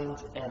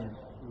signs and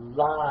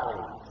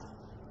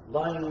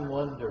lying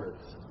wonders,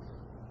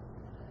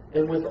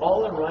 and with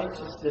all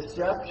unrighteous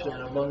deception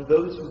among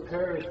those who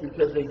perish,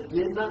 because they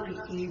did not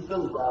receive the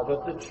love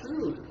of the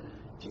truth.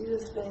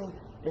 Jesus is saying,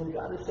 and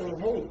God is saying,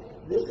 hey,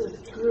 this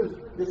is truth.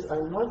 I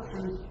want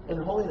truth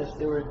and holiness.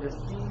 They were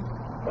deceived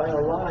by a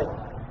lie.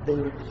 They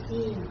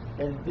received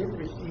and didn't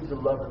receive the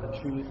love of the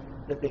truth,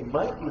 that they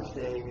might be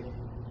saved.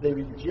 They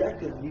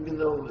rejected it, even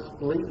though it was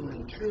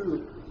blatantly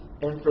true.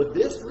 And for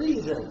this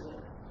reason,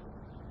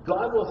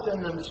 God will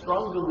send them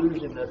strong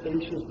delusion that they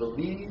should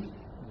believe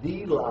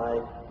the lie,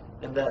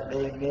 and that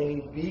they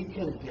may be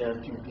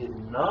condemned who did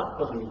not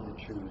believe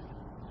the truth,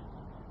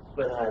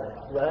 but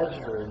had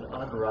pleasure in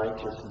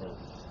unrighteousness.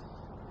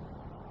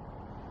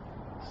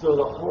 So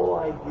the whole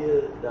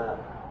idea that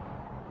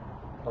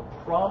a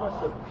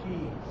promise of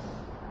peace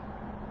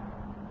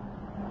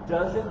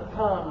doesn't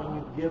come when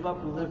you give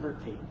up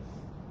liberties.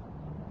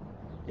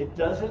 It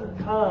doesn't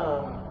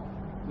come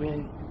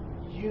when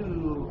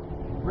you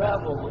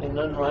revel in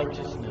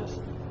unrighteousness.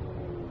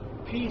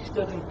 Peace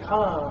doesn't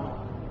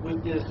come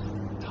with this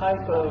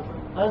type of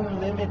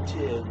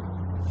unlimited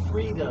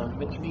freedom,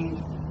 which means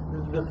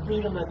the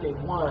freedom that they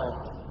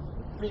want,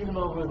 freedom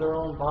over their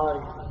own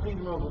bodies,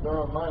 freedom over their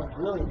own minds,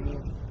 really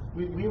means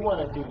we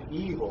want to do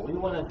evil. We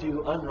want to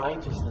do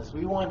unrighteousness.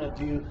 We want to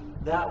do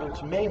that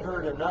which may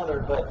hurt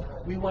another,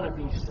 but we want to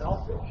be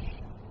selfish.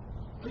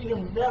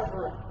 Freedom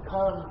never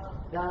comes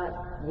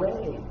that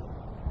way.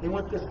 They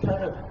want this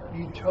kind of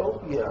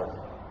utopia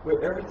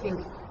where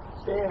everything's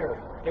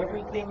fair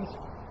everything's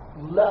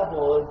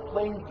level, the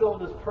playing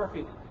field is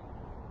perfect.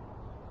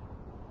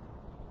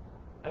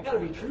 I got to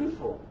be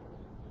truthful.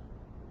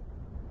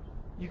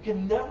 You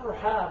can never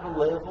have a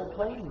level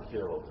playing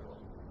field.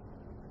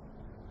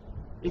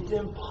 It's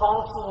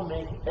impossible to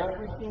make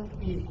everything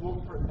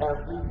equal for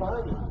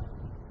everybody.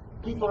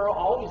 People are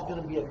always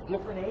going to be at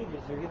different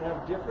ages. You're going to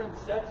have different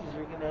sexes.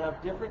 You're going to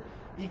have different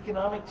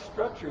economic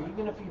structure.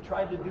 Even if you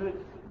try to do it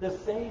the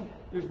same,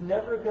 there's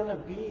never going to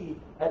be,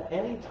 at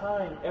any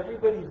time,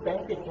 everybody's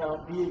bank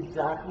account be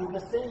exactly the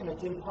same.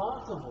 It's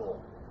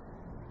impossible.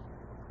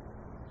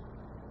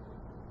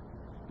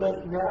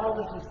 But now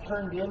this has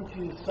turned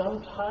into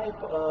some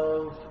type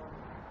of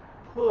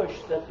push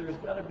that there's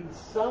got to be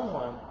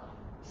someone,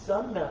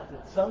 some method,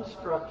 some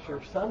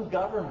structure, some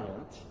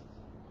government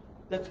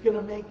that's going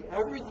to make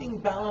everything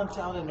balance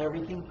out and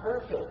everything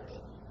perfect.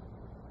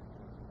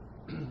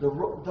 The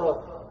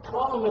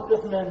problem with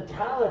this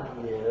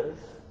mentality is,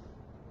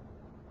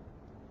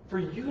 for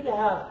you to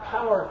have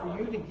power, for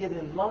you to get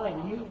in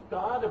line, you've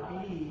got to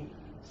be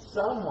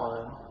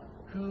someone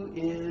who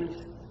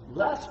is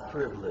less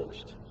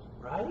privileged,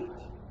 right?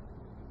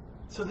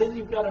 So then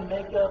you've got to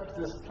make up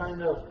this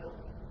kind of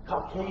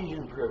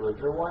Caucasian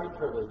privilege or white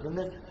privilege. And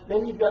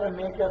then you've got to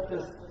make up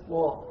this,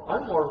 well,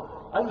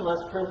 I'm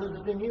less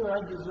privileged than you,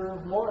 and I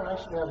deserve more, and I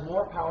should have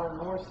more power and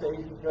more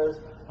say because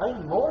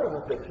I'm more of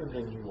a victim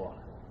than you are.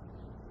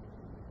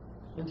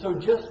 And so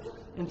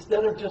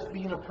instead of just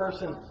being a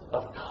person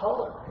of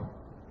color,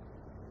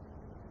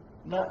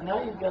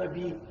 now you've got to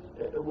be,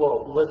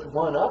 well, let's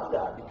one up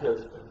that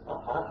because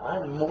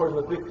I'm more of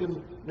a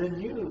victim than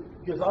you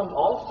because I'm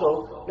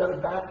also got a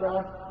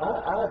background,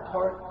 I'm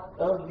part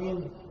of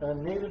the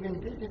Native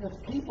Indigenous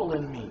people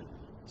in me.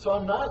 So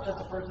I'm not just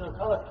a person of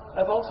color.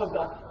 I've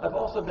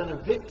also been a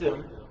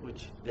victim,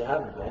 which they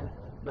haven't been,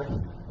 but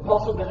I've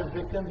also been a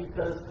victim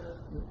because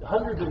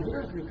hundreds of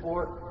years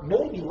before,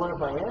 maybe one of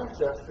my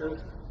ancestors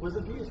was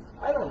abused.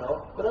 I don't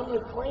know, but I'm going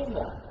to claim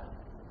that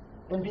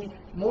and be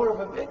more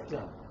of a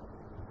victim.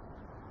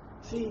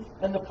 See,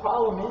 and the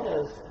problem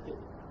is,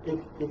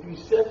 if you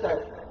said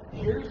that,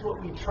 here's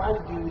what we try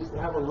to do is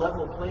have a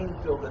level playing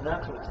field, and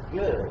that's what's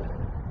good.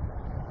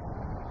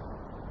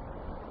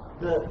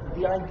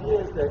 The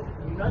idea is that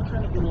you're not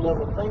trying to get a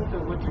level playing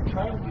field. What you're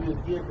trying to do is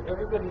give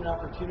everybody an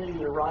opportunity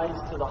to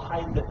rise to the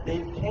height that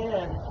they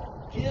can,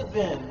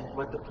 given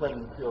what the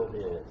playing field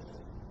is.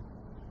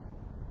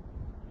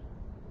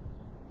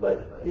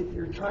 But if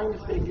you're trying to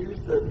say, here's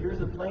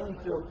the playing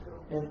field,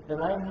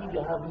 and I need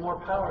to have more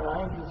power, and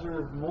I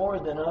deserve more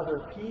than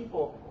other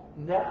people,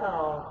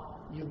 now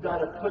you've got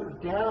to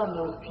put down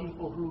those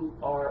people who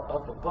are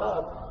up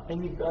above,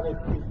 and you've got to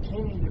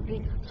continue to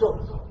be.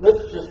 So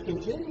let's just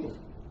continue.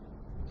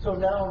 So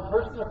now I'm a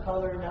person of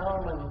color, now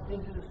I'm an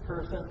indigenous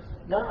person,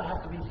 now I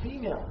have to be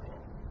female.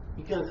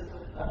 Because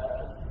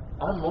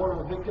I'm more of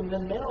a victim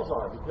than males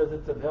are, because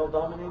it's a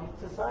male-dominated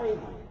society.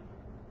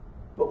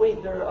 But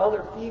wait, there are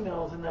other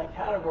females in that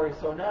category,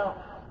 so now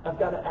I've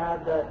got to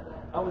add that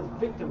I was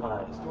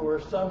victimized, or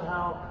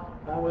somehow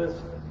I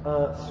was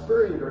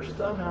spurred, or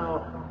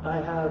somehow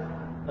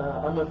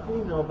I'm a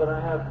female, but I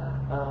have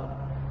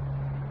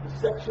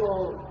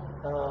sexual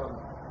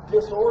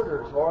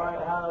disorders, or I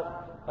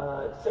have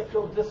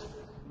sexual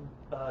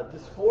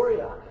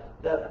dysphoria,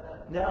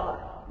 that now,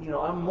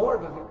 I'm more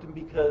of a victim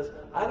because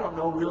I don't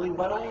know really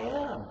what I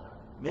am,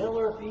 male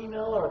or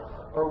female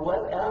or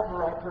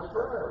whatever I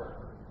prefer.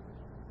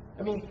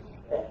 I mean,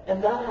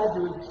 and that had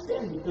to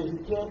extend because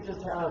you can't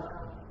just have,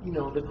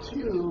 the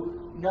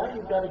two. Now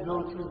you've got to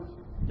go through,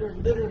 there's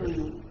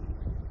literally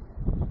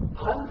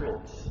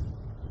hundreds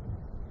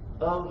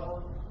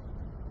of,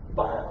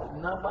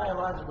 not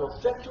biological,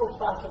 sexual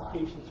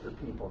classifications for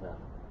people now.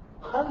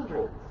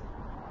 Hundreds.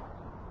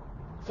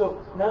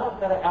 So now I've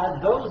got to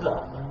add those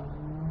up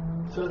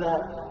so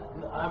that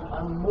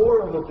I'm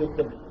more of a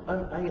victim.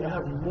 I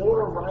have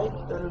more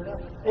rights that are there.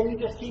 And you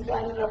just keep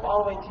adding it up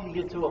all the way till you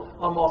get to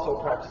I'm also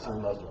a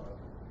practicing Muslim.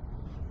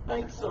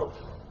 Right? So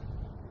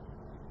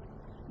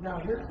now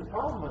here's the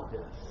problem with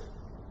this.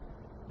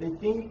 They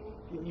think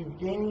that you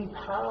gain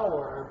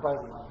power by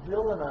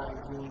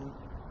villainizing,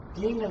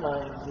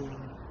 demonizing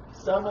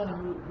someone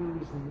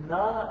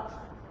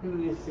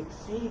who is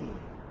succeeding.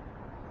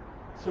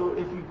 So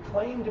if you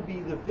claim to be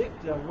the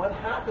victim, what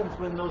happens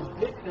when those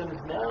victims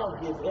now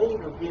give aid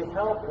or give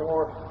help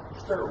or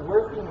start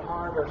working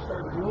hard or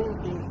start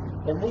doing things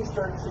and they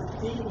start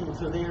succeeding,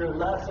 so they are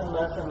less and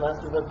less and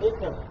less of a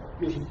victim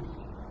because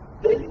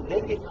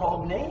they get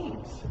called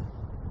names.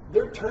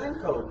 They're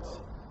turncoats.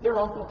 They're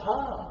Uncle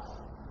Toms.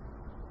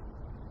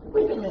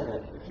 Wait a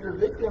minute. If you're a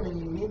victim and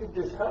you needed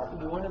this help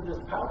and you wanted this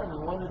power and you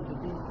wanted to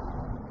be,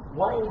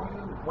 why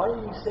are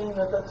you saying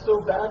that that's so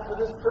bad for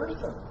this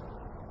person?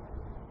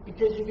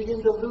 Because you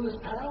begin to lose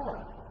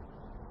power.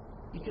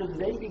 Because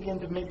they begin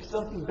to make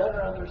something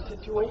better on their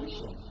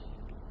situation.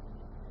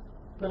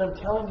 But I'm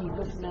telling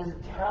you, this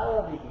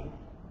mentality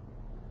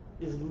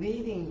is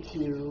leading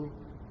to,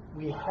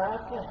 we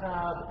have to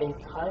have a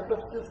type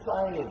of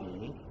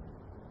society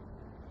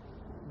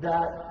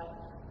that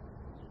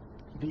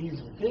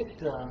these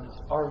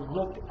victims are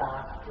looked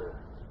after.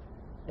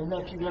 And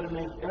that you've got to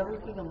make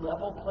everything a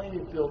level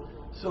playing field.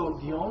 So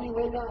the only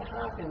way that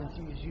happens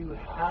is you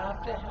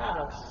have to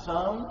have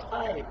some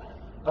type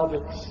of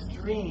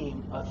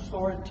extreme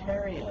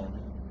authoritarian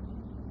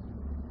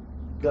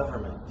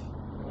government.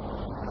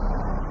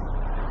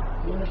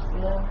 Do you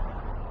understand?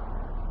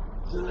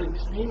 So the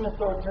extreme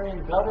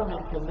authoritarian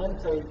government can then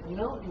say, you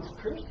know, these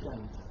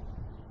Christians,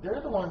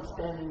 they're the ones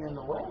standing in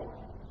the way.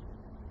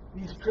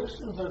 These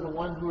Christians are the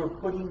ones who are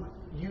putting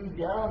you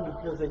down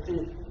because they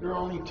say there are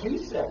only two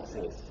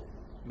sexes,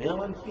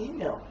 male and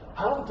female.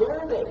 How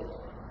dare they?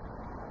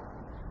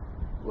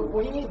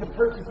 We need to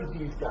persecute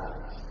these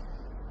guys.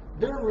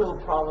 They're a real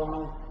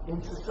problem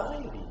in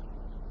society.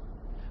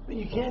 But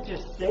you can't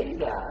just say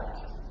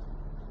that.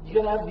 You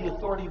got to have the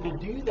authority to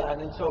do that.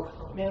 And so,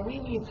 man, we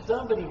need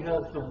somebody who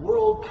has the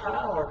world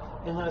power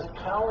and has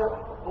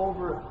power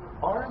over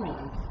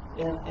armies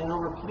and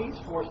over police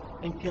force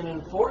and can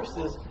enforce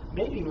this,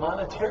 maybe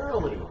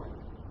monetarily.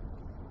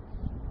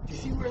 Do you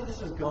see where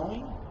this is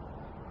going?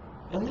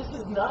 And this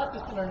is not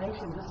just in our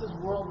nation, this is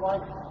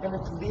worldwide. And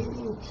it's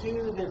leading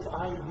to this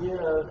idea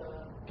of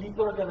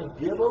people are going to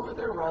give over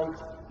their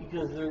rights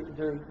because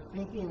they're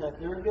thinking that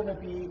they're going to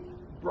be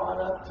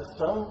brought up to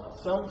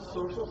some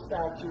social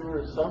stature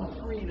or some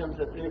freedoms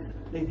that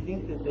they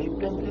think that they've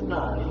been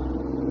denied.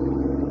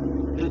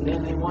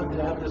 And they want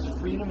to have this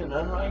freedom and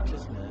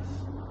unrighteousness.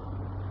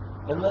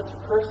 And let's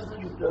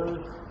persecute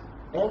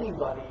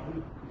anybody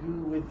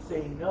who would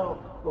say no,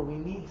 but we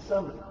need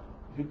somebody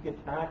who can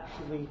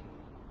actually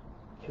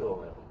kill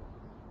them.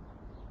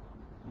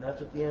 And that's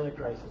what the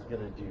Antichrist is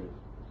going to do.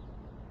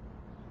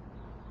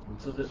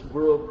 And so this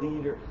world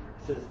leader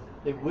says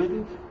they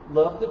wouldn't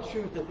love the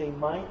truth that they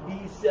might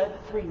be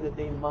set free, that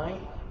they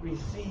might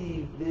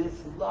receive this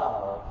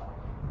love.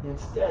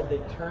 Instead, they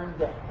turn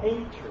to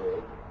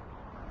hatred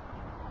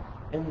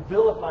and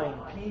vilifying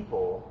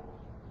people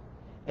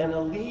and a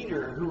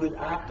leader who would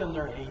act on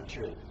their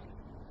hatred.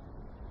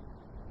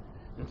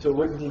 And so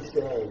what does he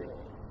say?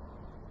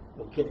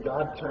 Well, can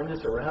God turn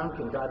this around?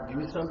 Can God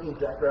do something?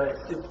 Zechariah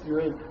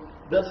 6-8.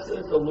 Thus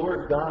says the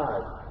Lord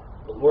God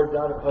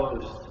of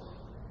hosts.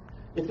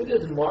 If it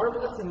is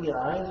marvelous in the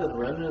eyes of the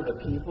remnant of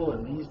the people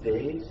in these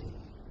days,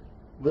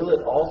 will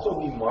it also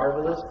be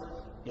marvelous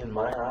in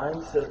my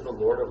eyes, says the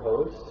Lord of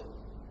hosts?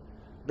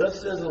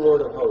 Thus says the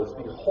Lord of hosts,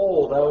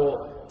 behold, I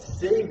will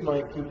save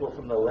my people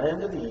from the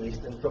land of the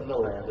east and from the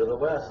land of the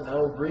west, and I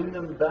will bring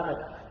them back,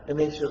 and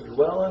they shall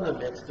dwell in the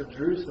midst of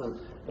Jerusalem,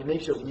 and they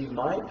shall be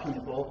my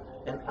people,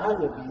 and I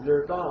will be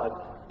their God,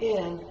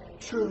 in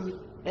truth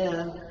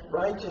and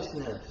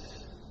righteousness.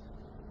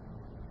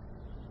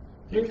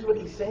 Here's what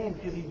he's saying,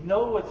 because he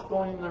knows what's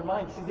going in their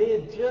minds. See, they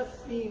had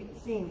just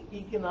seen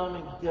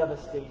economic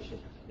devastation.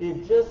 They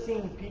had just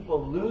seen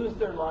people lose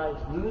their lives,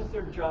 lose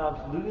their jobs,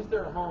 lose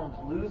their homes,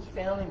 lose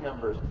family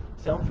members.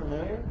 Sound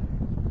familiar?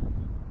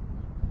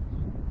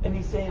 And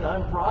he's saying, I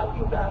brought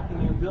you back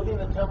and you're building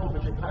the temple,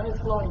 but you're kind of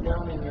slowing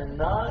down and you're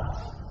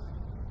not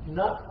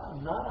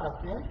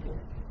authentic.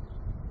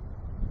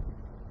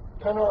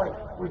 Kind of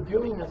like, we're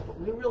doing this, but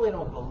we really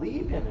don't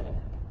believe in it.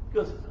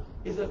 Because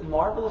is it a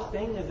marvelous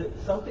thing? Is it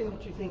something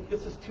that you think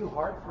this is too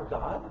hard for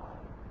God?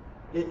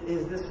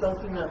 Is this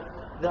something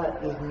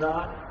that is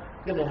not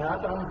going to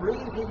happen? I'm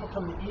bringing people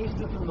from the east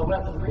and from the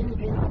west. I'm bringing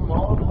people from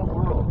all over the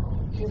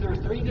world. See, there are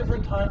 3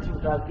 different times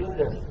when God did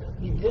this.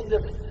 He did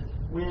this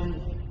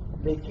when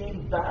they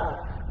came back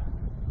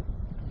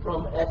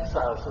from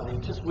exile, so they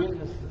just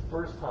witnessed the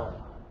first time.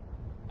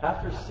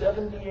 After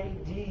 70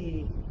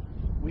 A.D.,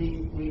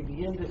 we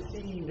begin to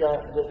see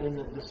that in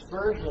the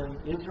dispersion,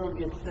 Israel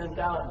gets sent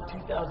out,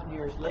 and 2,000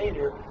 years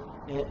later,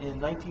 in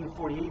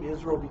 1948,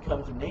 Israel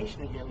becomes a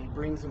nation again and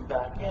brings them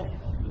back in.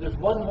 But there's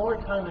one more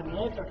time when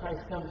the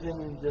Antichrist comes in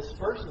and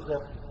disperses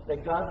them,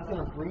 that God's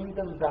going to bring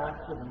them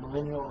back to the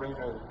millennial reign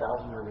or the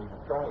 1,000-year reign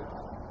of Christ.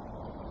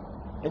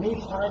 And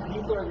each time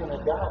people are going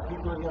to doubt,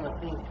 people are going to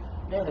think,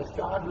 man, is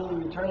God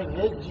really returning?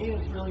 Is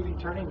Jesus really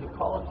returning to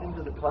call us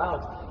into the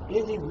clouds?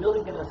 Is he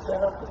really going to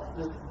set up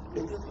this?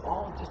 Is this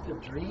all just a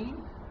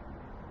dream?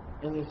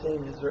 And they're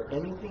saying, is there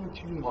anything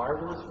too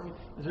marvelous for me?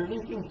 Is there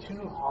anything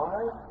too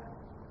hard?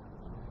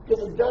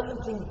 Because it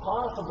doesn't seem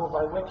possible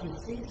by what you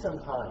see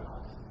sometimes.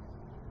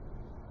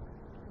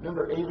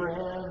 Remember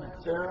Abraham and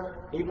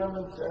Sarah? Abram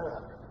and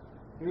Sarah.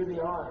 Here they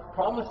are.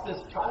 Promised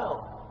this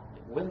child.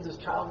 When's this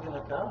child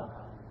going to come?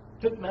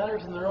 Took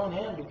matters in their own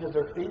hand because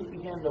their faith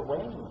began to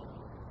wane.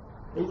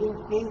 They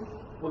didn't think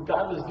what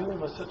God was doing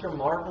was such a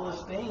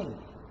marvelous thing.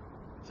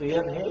 So you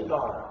have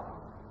Hagar.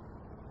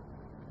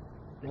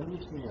 Then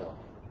Ishmael.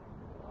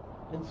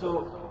 And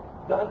so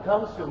God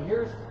comes to him.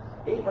 Here's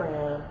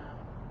Abraham,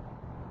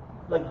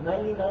 like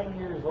 99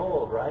 years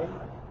old, right?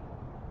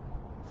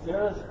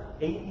 Sarah's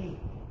 80,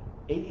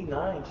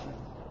 89.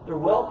 They're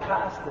well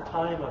past the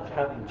time of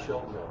having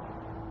children.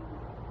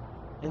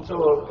 And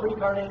so a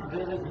pre-incarnate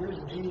visit, here's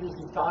Jesus,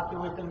 he's talking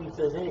with him, he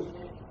says, hey,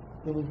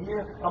 in a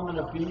year I'm going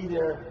to be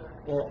there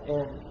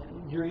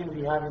and you're going to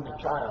be having a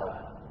child.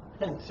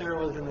 And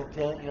Sarah was in the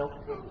tent,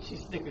 she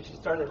snickered, she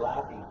started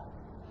laughing.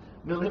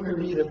 No, let me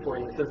read it for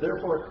you. It says,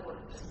 therefore,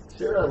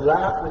 Sarah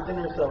laughed within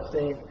herself,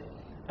 saying,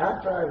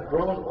 after I've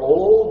grown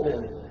old,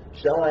 and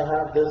shall I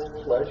have this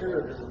pleasure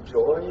or this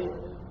joy?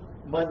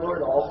 My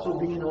Lord also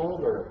being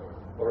old, or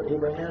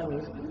Abraham,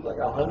 he's like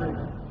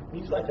 100,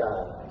 he's like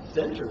a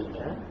century,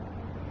 man.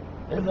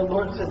 And the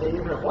Lord said to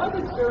Abraham, why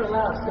did Sarah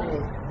laugh,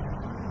 saying,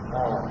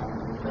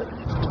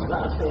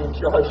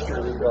 shall I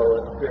surely go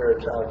and bear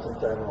a child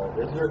since I'm old?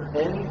 Is there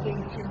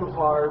anything too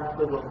hard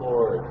for the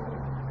Lord?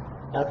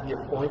 At the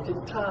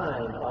appointed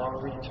time,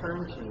 I'll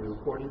return to you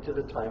according to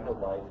the time of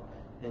life,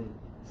 and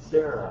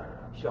Sarah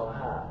shall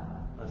have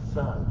a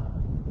son.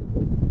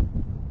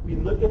 We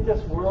look at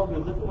this world, we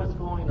look at what's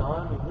going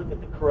on, we look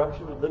at the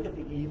corruption, we look at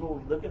the evil,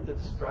 we look at the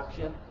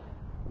destruction.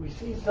 We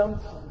see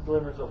some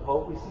glimmers of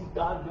hope, we see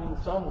God doing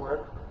some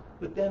work,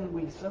 but then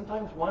we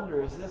sometimes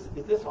wonder, is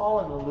this all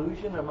an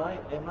illusion? Am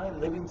I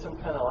living some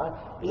kind of life?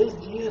 Is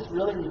Jesus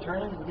really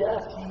returning?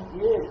 Yes, he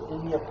is,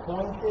 in the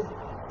appointed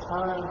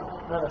time,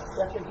 not a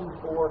second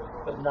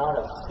before, but not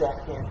a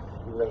second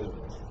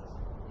late.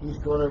 He's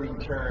going to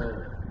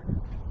return.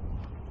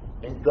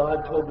 And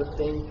God told the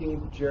same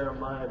thing to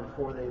Jeremiah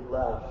before they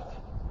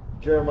left.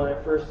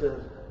 Jeremiah first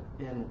says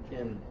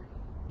in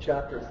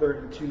chapter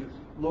 32,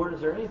 Lord, is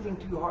there anything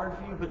too hard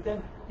for you? But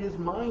then his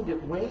mind,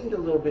 it waned a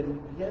little bit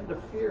and he began to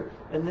fear.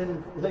 And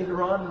then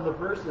later on in the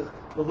verses,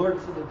 the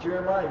Lord said to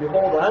Jeremiah,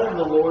 behold, I am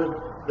the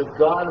Lord, the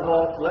God of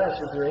all flesh.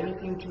 Is there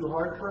anything too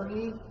hard for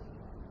me?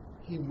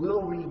 He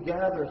will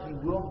regather. He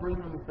will bring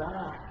them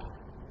back.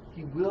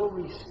 He will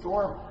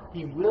restore them.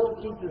 He will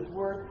keep his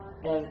word.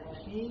 And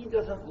he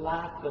doesn't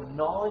lack the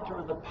knowledge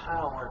or the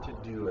power to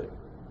do it.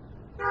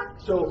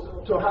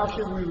 So how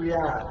should we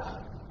react?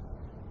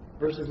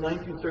 Verses 9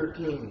 through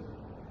 13.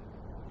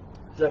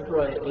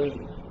 Zechariah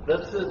 8.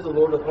 Thus says the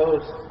Lord of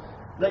hosts,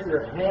 let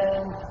your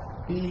hands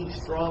be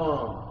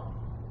strong.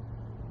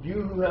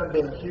 You who have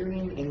been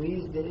hearing in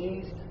these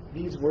days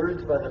these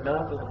words by the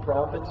mouth of the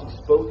prophets who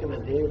spoke in the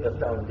day of the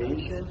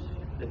foundation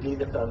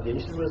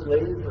was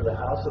laid for the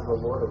house of the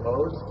Lord of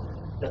hosts,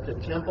 that the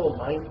temple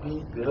might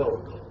be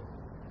built.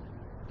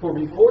 For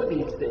before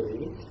these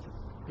days,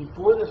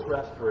 before this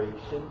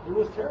restoration, it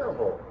was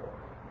terrible.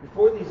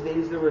 Before these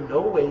days, there were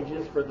no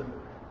wages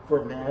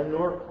for man,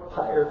 nor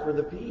hire for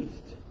the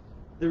beast.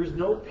 There was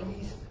no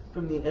peace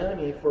from the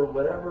enemy for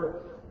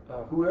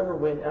whoever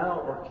went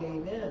out or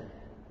came in.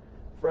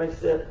 For I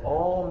set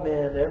all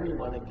men,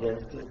 everyone,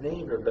 against his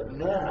neighbor. But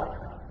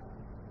now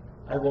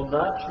I will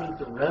not treat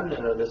the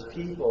remnant of this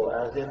people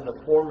as in the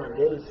former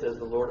days, says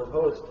the Lord of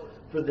hosts.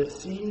 For the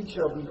seed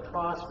shall be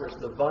prosperous,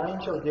 the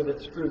vine shall give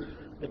its fruit,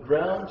 the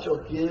ground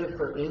shall give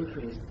her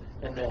increase,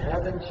 and the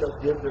heavens shall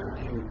give their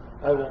due.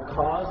 I will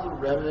cause the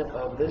remnant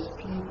of this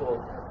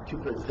people to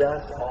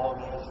possess all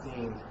these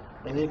things.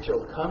 And it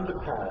shall come to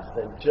pass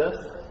that just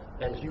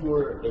as you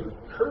were a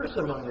curse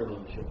among the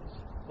nations,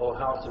 O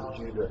house of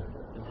Judah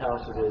and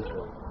house of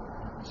Israel,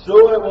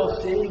 so I will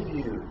save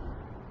you,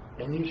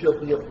 and you shall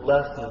be a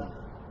blessing.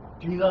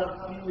 Do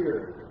not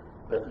fear,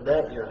 but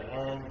let your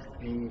hands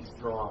be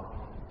strong.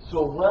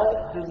 So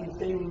what does he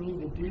say we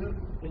need to do?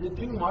 Is it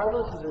too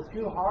marvelous? Is it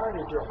too hard?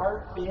 Is your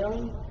heart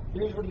failing?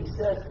 Here's what he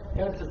says,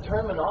 and it's a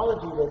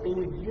terminology that they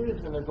would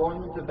use when they're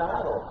going into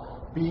battle.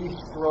 Be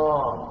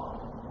strong.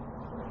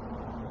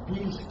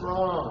 Be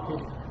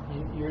strong.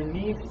 Your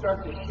knees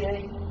start to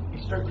shake.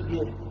 You start to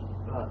get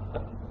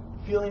a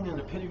feeling in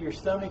the pit of your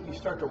stomach. You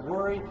start to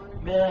worry.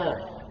 Man,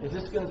 is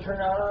this going to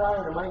turn out all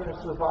right? Am I going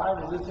to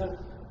survive? Is this it?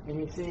 And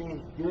he's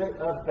saying, get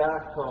a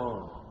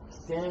backbone.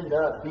 Stand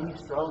up. Be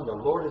strong. The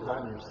Lord is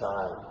on your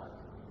side.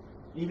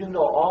 Even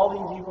though all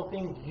these evil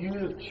things, you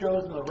have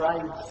chosen the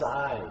right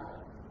side.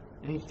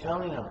 And he's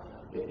telling them,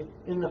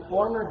 in the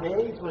former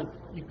days when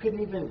you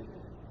couldn't even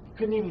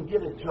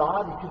get a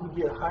job, you couldn't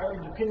get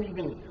hired, you couldn't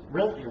even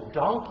rent your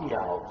donkey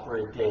out for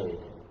a day.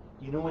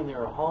 You know, when they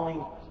were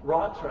hauling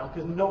rocks around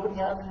because nobody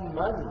had any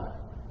money.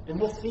 And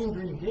this seemed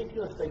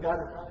ridiculous. He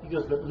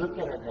goes, but look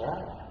at it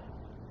now.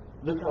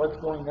 Look how it's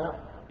going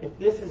up. If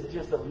this is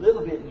just a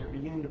little bit and you're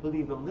beginning to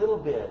believe a little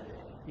bit,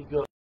 he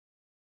goes,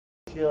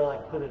 until I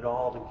put it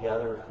all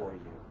together for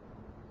you.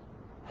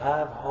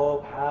 Have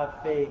hope,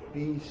 have faith,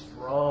 be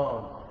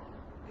strong.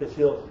 Because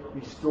he'll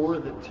restore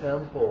the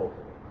temple.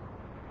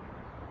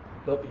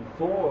 But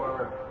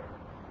before,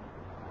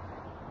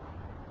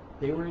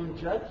 they were in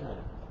judgment.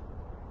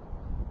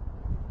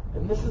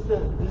 And this is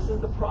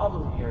the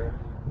problem here.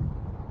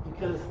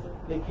 Because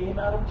they came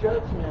out of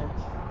judgment.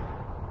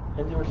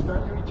 And they were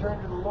starting to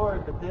return to the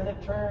Lord. But then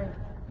it turned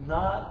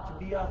not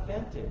to be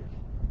authentic.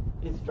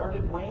 It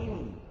started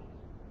waning.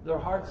 Their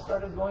hearts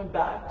started going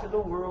back to the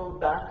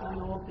world, back to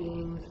the old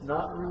things,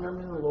 not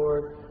remembering the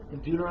Lord. In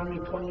Deuteronomy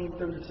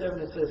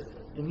 28:37 it says,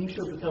 and you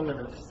shall become an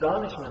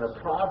astonishment, a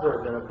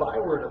proverb, and a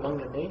byword among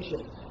the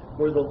nations,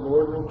 where the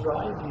Lord will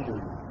drive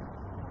you.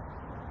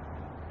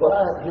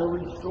 But he'll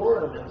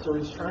restore them. And so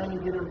he's trying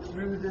to get them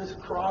through this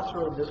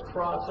crossroad, this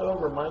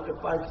crossover. Micah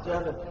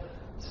 5:7.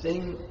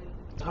 Same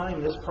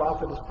time this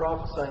prophet is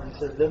prophesying. He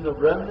says, then the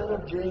remnant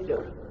of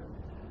Jacob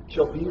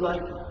shall be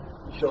like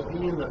shall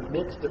be in the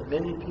midst of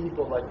many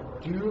people, like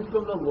dew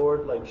from the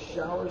Lord, like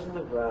showers in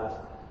the grass,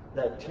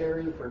 that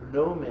tarry for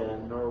no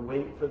man, nor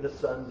wait for the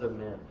sons of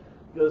men.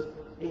 He goes,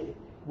 hey,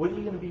 what are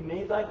you going to be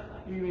made like?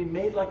 You're going to be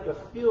made like a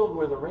field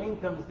where the rain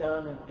comes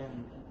down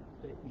and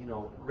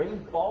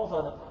rain falls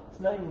on it. It's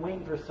not even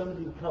waiting for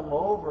somebody to come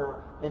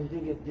over and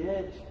dig a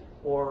ditch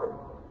or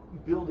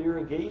build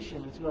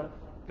irrigation.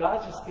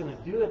 God's just going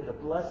to do it. The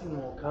blessing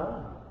will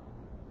come.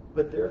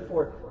 But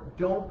therefore,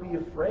 don't be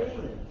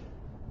afraid.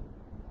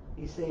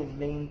 He's saying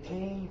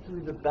maintain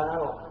through the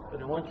battle.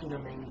 But I want you to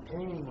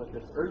maintain with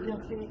this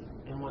urgency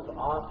and with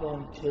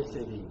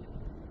authenticity.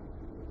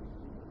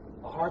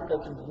 A heart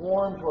that's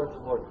warm towards the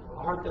Lord. A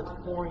heart that's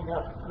pouring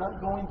out.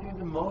 Not going through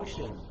the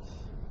motions.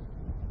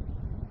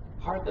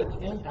 A heart that's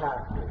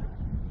impacted.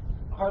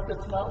 A heart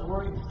that's not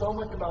worried so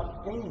much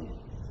about things.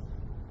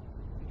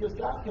 Because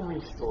God can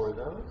restore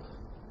those.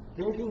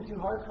 Is anything too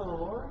hard for the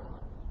Lord?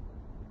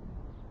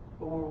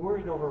 But we're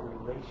worried over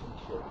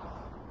relationships.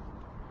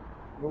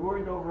 We're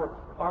worried over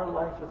our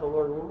life with the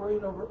Lord. We're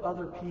worried over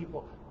other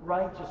people.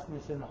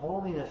 Righteousness and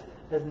holiness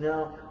has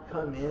now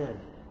come in.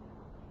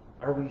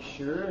 Are we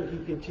sure?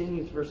 He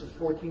continues, verses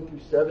 14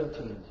 through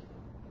 17.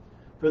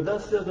 For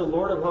thus says the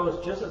Lord of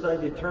hosts, just as I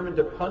determined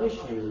to punish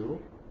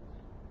you,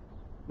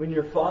 when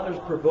your fathers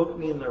provoked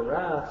me in their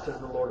wrath, says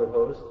the Lord of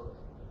hosts,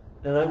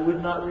 and I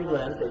would not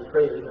relent, they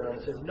prayed, and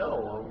I said,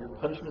 no, your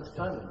punishment's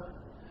coming.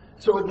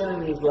 So again,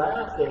 in these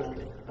last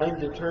days, I am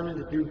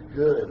determined to do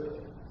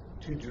good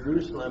to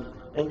Jerusalem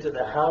and to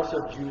the house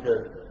of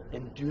Judah,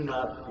 and do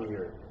not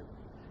fear.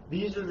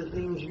 These are the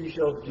things you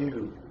shall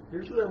do.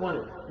 Here's what I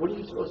wanted. What are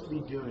you supposed to be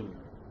doing?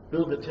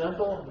 Build a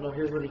temple? No,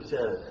 here's what he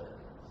says.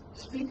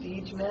 Speak to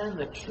each man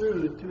the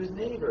truth to his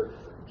neighbor.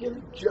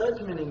 Give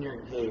judgment in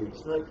your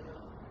gates.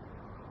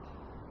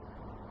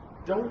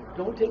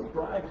 Don't take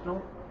bribes.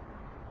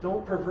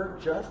 Don't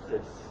pervert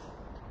justice.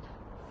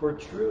 For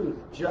truth,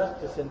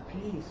 justice, and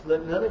peace.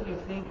 Let none of you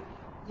think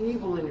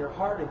evil in your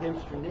heart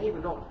against your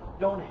neighbor.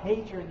 Don't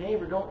hate your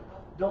neighbor.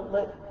 Don't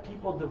let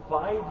people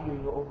divide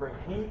you over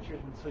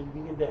hatred, and so you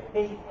begin to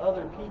hate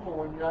other people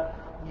when you're not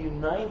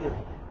united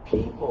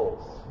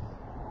peoples.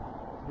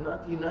 We're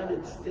not the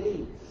United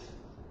States.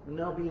 We're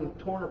now being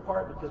torn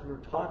apart because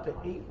we're taught to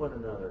hate one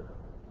another.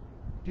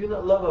 Do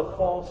not love a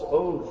false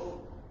oath,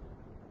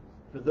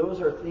 for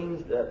those are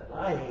things that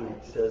I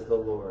hate, says the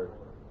Lord.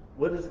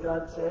 What does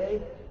God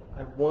say?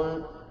 I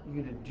want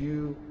you to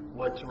do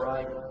what's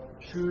right.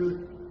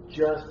 Truth,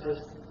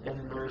 justice,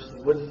 and mercy.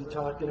 What is he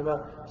talking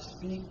about?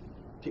 Speak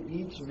to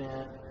each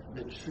man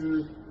the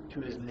truth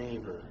to his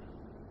neighbor.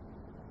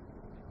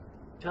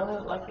 Telling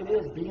it like it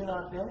is, being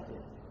authentic.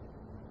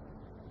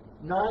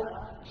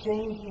 Not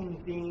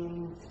changing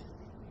things,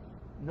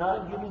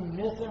 not giving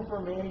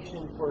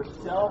misinformation for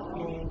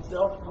self-gain,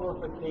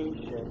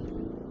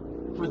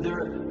 self-glorification, for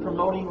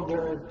promoting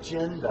their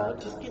agenda.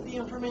 Just get the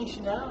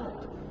information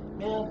out.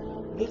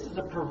 Man, this is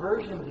a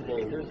perversion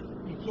today.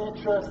 You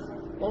can't trust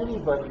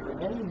anybody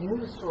or any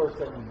news source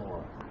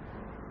anymore.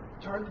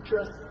 It's hard to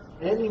trust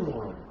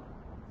anyone.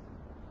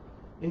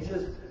 And he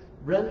says,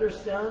 render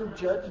sound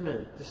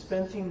judgment,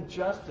 dispensing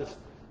justice.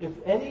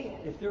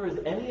 If there was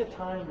any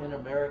time in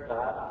America,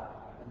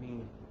 I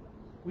mean,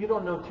 we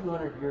don't know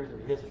 200 years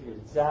of history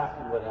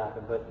exactly what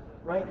happened, but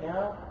right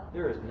now,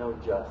 there is no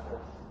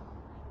justice.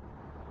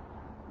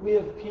 We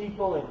have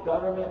people in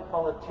government,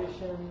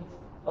 politicians,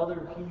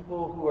 other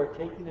people who are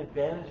taking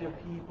advantage of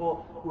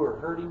people, who are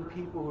hurting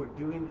people, who are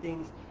doing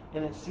things,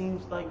 and it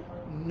seems like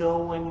no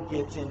one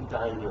gets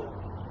indicted.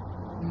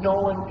 No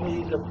one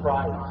pays a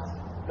price.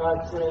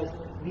 God says,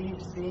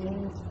 these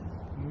things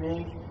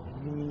make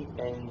me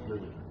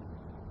angry.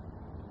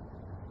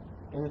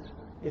 And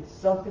it's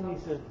something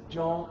he says,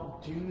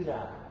 don't do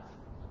that.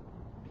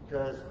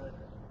 Because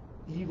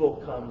evil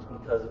comes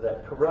because of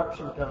that.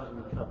 Corruption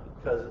comes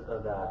because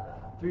of that.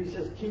 3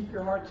 says, keep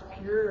your hearts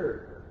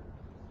pure.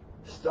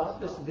 Stop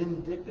this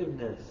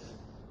vindictiveness,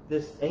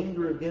 this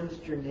anger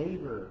against your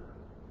neighbor.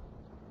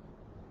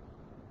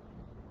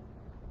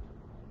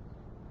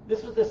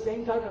 This was the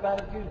same type of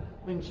attitude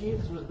when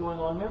Jesus was going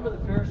on. Remember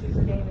the Pharisees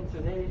came and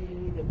said, hey, you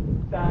need to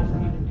fast, you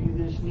need to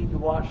do this, you need to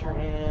wash your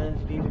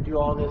hands, you need to do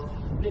all this.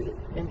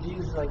 And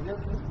Jesus is like, this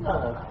is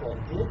not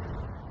authentic.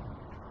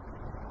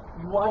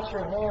 You wash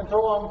your hands,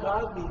 oh, I'm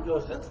godly. He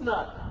goes, that's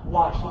not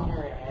washing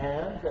your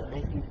hands that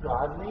make you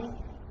godly.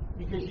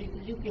 Because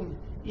you can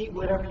eat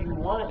whatever you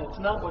want. It's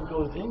not what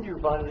goes into your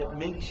body that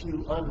makes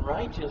you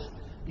unrighteous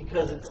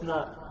because it's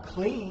not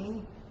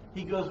clean.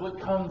 He goes, what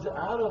comes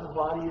out of the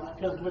body is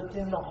because what's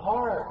in the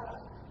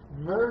heart.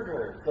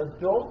 Murder,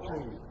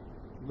 adultery,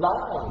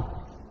 lies.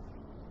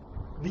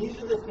 These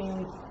are the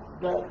things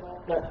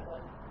that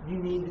you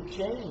need to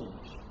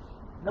change.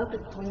 Not the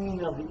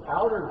cleaning of the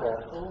outer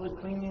vessel, the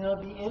cleaning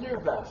of the inner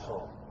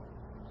vessel.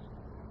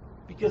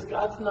 Because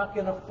God's not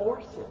going to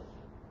force it.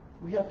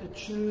 We have to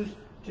choose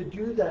to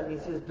do that. And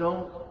he says,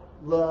 don't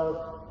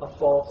love a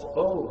false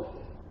oath.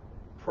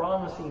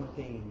 Promising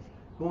things,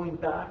 going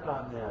back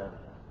on them,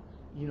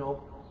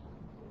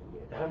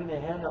 having a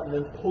hand out and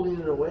then pulling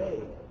it away.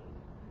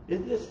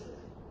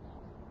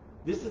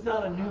 This is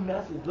not a new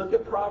message. Look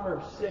at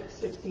Proverbs 6,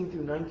 16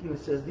 through 19. It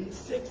says, these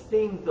 6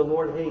 things the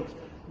Lord hates,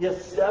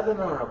 yes, 7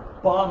 are an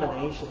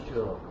abomination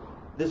to him.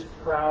 This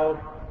proud,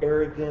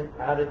 arrogant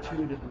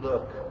attitude and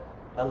look,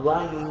 a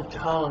lying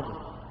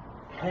tongue,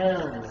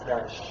 hands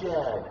that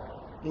shed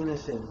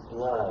innocent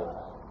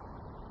blood,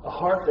 a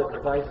heart that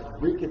devises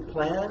wicked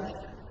plans,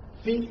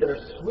 feet that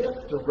are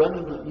swift to run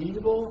into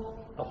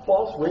evil, a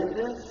false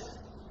witness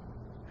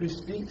who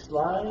speaks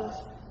lies,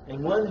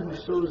 and one who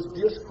sows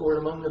discord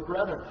among the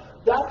brethren.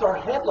 That's our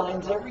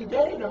headlines every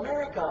day in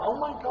America. Oh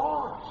my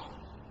gosh.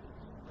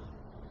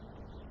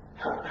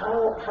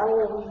 How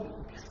are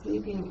we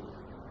escaping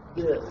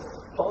this?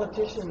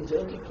 Politicians,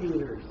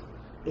 educators,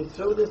 they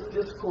sow this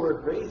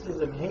discord,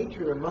 racism,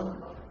 hatred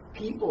among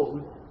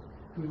people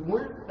who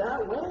weren't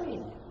that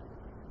way.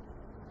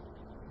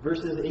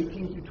 Verses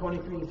 18 through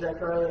 23,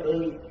 Zechariah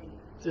 8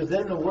 says,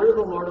 then the word of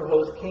the Lord of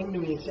hosts came to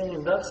me,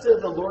 saying, thus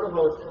says the Lord of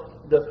hosts,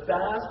 the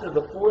fast of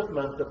the 4th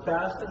month, the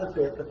fast of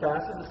the 5th, the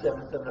fast of the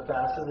 7th, and the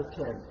fast of the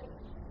 10th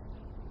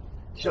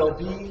shall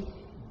be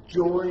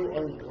joy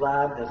and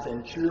gladness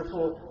and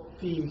cheerful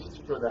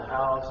feast for the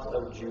house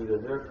of Judah.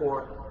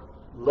 Therefore,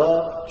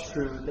 love,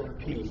 truth, and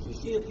peace. You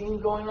see a theme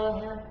going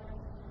on here?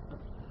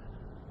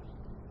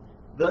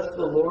 Thus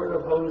the Lord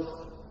of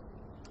hosts,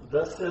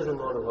 thus says the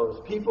Lord of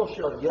hosts, people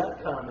shall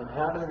yet come,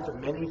 inhabitants of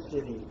many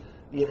cities.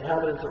 The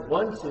inhabitants of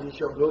one city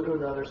shall go to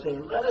another,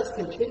 saying, let us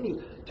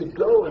continue to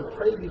go and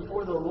pray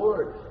before the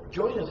Lord.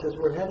 Join us as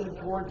we're heading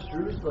towards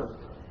Jerusalem.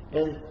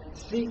 And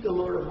seek the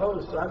Lord of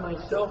hosts. I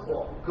myself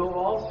will go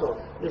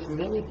also. There's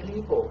many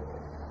peoples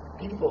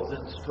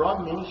and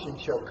strong nations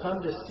shall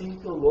come to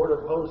seek the Lord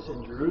of hosts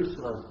in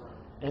Jerusalem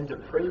and to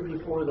pray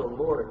before the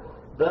Lord.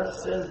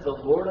 Thus says the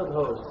Lord of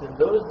hosts, in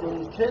those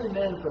days 10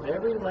 men from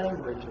every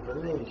language of the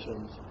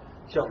nations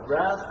shall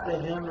grasp the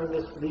hem or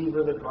the sleeve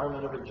or the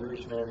garment of a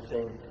Jewish man,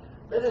 saying,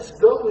 let us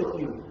go with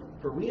you,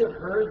 for we have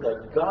heard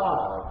that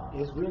God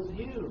is with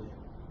you.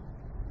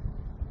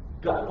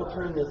 God will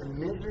turn this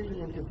misery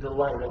into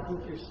delight. I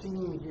think you're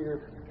seeing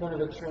here kind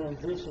of a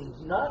transition,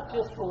 not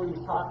just for what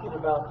he's talking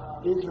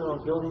about Israel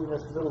building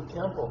this little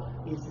temple.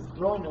 He's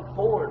throwing it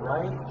forward,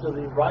 right, to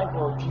the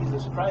arrival of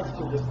Jesus Christ,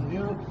 to this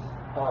new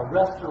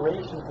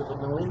restoration to the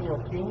millennial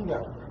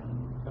kingdom.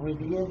 And we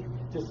begin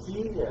to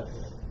see this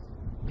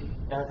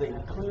as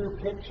a clear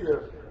picture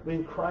of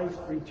when Christ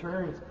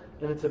returns,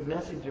 and it's a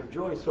message of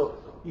joy. So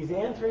he's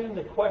answering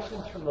the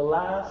questions from the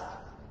last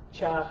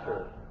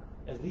chapter.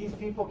 As these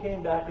people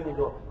came back and they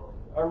go,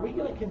 are we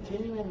going to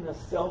continue in the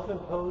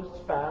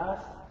self-imposed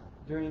fast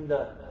during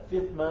the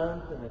 5th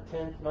month and the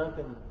 10th month?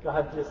 And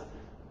God just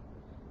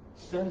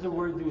sends a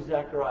word through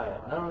Zechariah.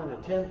 Not only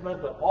the 10th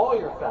month, but all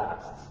your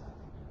fasts.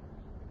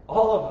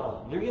 All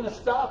of them. You're going to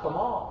stop them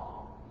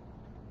all.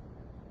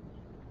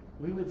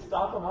 We would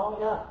stop them all?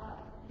 Yeah.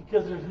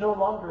 Because there's no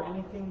longer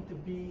anything to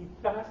be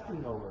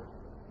fasting over.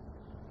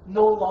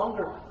 No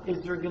longer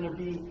is there going to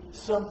be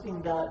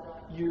something that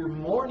you're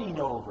mourning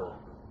over.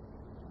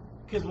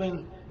 Because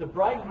when the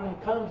bridegroom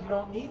comes, you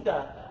don't need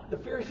that. The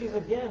Pharisees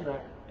again,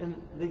 and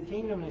they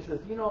came to him and he says,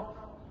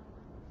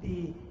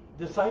 the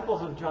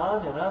disciples of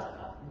John and us,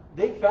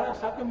 they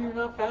fast. How come you're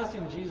not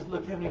fasting? Jesus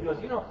looked at him and he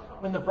goes,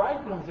 when the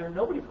bridegroom's there,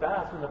 nobody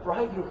fasts.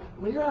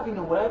 When you're having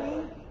a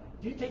wedding,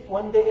 do you take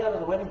one day out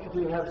of the wedding because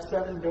you have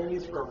 7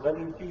 days for a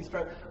wedding feast,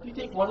 right? Do you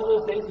take one of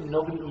those days and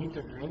nobody eats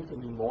or drinks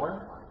and you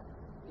mourn?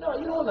 No,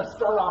 you don't want to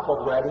start off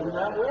a wedding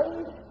that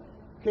way.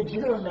 Could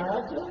you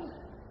imagine?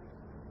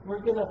 We're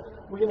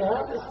gonna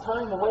have this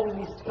time, the wedding.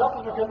 These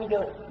couples are coming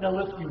together. Now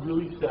let's be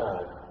really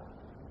sad.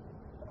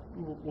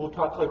 We'll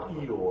talk like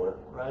Eeyore,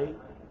 right?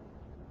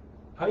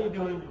 How you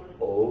doing?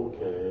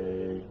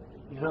 Okay.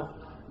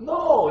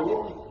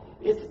 No,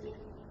 it's.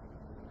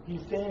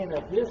 He's saying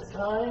at this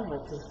time,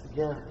 it's just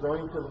again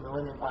going for the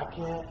millennium.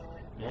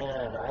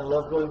 I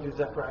love going through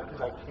Zechariah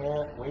because I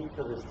can't wait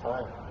for this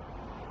time.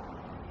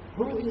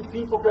 Who are these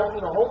people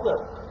grabbing a hold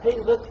of? Hey,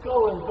 let's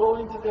go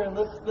into there and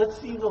let's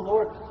see the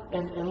Lord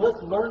and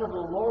let's learn of the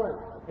Lord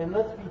and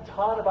let's be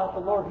taught about the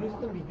Lord. Who's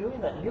going to be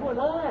doing that? You and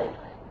I.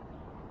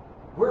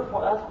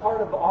 That's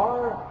part of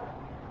our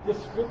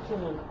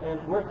description,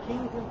 and we're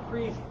kings and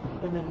priests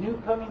in the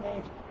new coming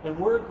age, and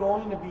we're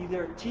going to be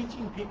there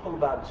teaching people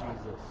about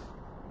Jesus.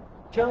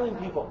 Telling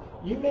people,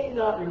 you may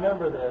not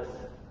remember this,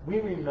 we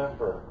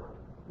remember.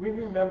 We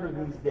remember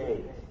these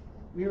days.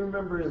 We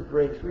remember His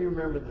grace. We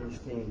remember these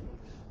things.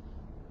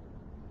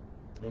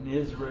 And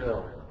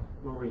Israel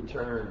will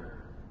return.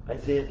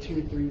 Isaiah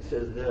 2:3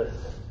 says this,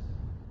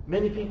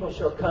 many people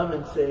shall come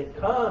and say,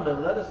 come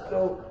and let us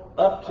go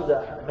up to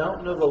the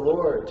mountain of the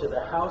Lord, to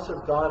the house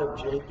of God of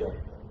Jacob.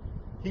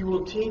 He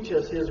will teach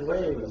us His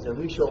ways, and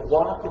we shall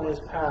walk in His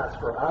paths.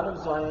 For out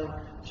of Zion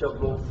shall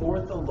go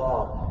forth the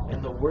law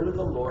and the word of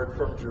the Lord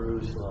from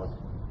Jerusalem.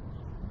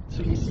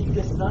 So you see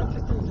this not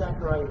just in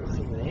Zechariah, you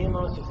see it in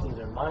Amos, you see it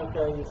in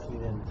Micah, you see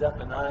it in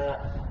Zephaniah,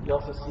 you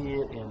also see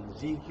it in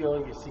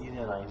Ezekiel, you see it in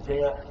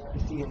Isaiah,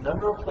 you see a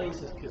number of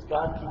places because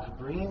God keeps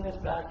bringing this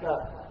back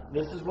up.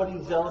 This is what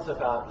He's zealous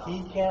about.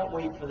 He can't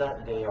wait for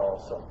that day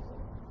also.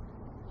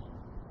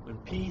 when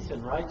peace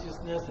and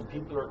righteousness and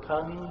people are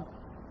coming,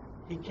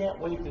 he can't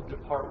wait to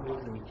depart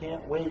wisdom. He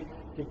can't wait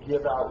to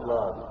give out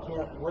love. He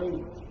can't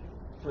wait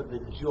for the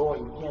joy.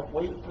 He can't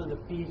wait for the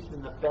feast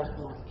and the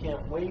festivals. He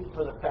can't wait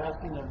for the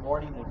fasting and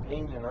mourning and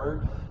pain and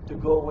hurt to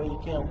go away. He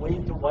can't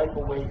wait to wipe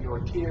away your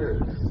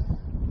tears.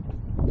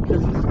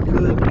 Because it's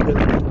good, because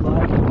he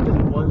loves us, because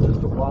he wants us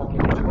to walk in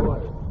joy.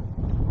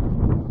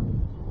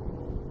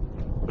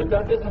 But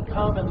that doesn't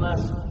come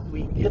unless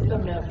we get the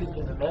message,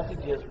 and the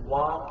message is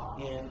walk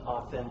in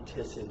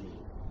authenticity.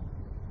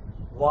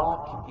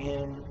 Walk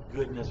in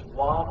goodness.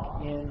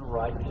 Walk in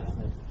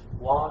righteousness.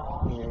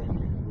 Walk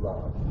in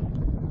love.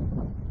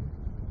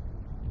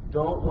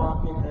 Don't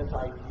walk in this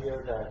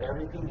idea that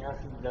everything has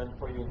to be done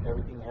for you and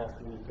everything has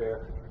to be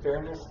fair.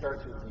 Fairness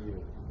starts with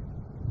you.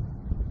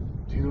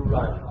 Do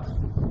right.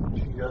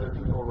 Treat other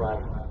people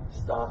right.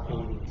 Stop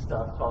hating.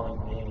 Stop calling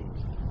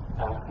names.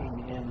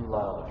 Acting in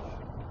love.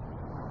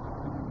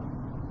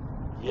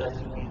 Yes,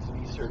 there needs to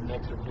be certain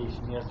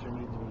exhortation. Yes, there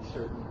needs to be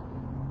certain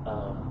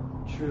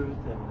truth,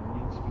 and there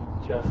needs to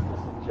be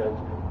justice and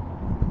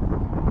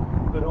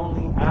judgment. But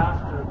only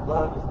after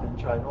love has been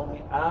tried.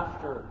 Only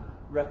after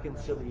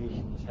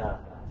reconciliation has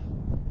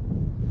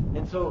happened.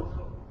 And so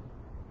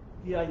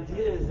the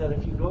idea is that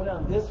if you go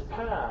down this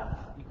path,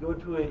 you go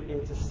to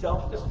it's a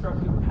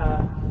self-destructive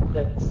path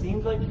that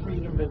seems like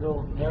freedom, but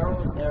it'll narrow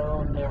and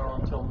narrow and narrow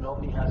until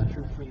nobody has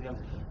true freedom,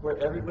 where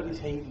everybody's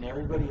hating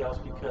everybody else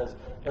because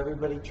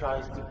everybody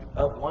tries to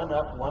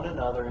one-up one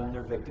another in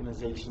their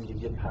victimization to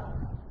get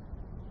power.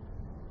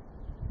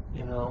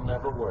 And it'll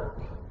never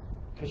work,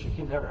 because you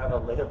can never have a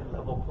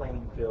level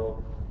playing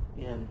field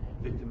in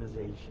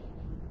victimization.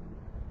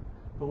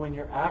 But when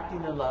you're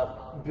acting in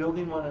love,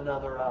 building one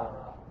another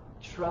up,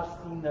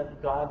 trusting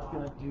that God's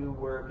going to do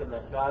work and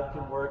that God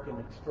can work in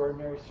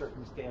extraordinary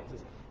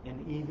circumstances,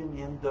 and even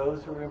in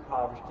those who are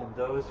impoverished and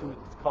those who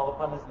call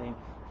upon his name,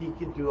 he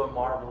can do a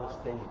marvelous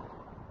thing.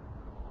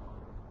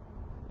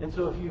 And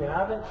so if you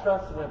haven't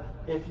trusted him,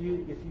 if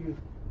you've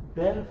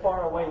been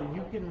far away,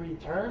 you can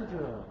return to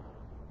him.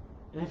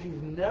 And if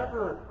you've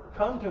never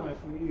come to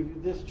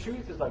him, this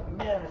truth is like,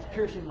 man, it's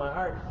piercing my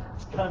heart.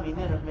 It's coming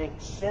in. It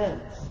makes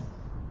sense.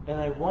 And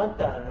I want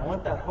that, and I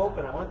want that hope,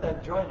 and I want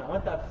that joy, and I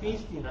want that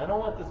feasting. I don't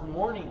want this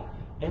mourning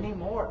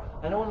anymore.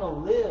 I don't want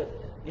to live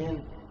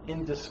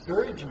in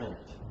discouragement.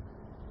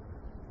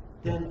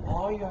 Then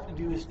all you have to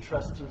do is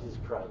trust Jesus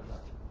Christ.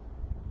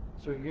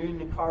 So you're in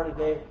the car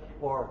today,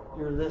 or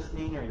you're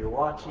listening, or you're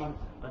watching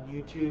on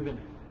YouTube,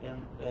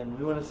 and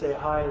we want to say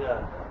hi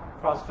to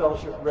Cross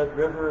Fellowship Red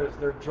River as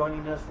they're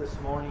joining us this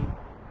morning.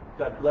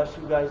 God bless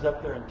you guys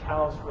up there in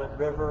Taos, Red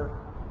River,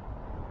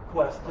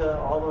 Cuesta,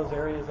 all those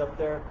areas up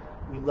there.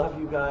 We love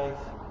you guys.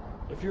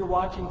 If you're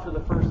watching for the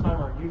first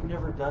time or you've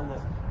never done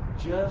this,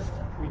 just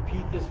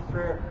repeat this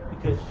prayer,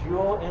 because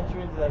you'll enter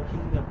into that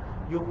kingdom.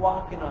 You'll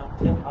walk in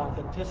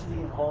authenticity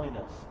and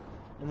holiness.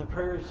 And the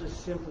prayer is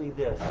just simply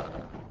this: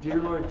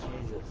 Dear Lord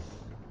Jesus,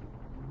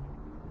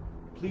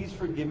 please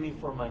forgive me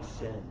for my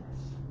sins.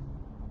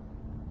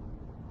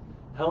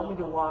 Help me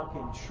to walk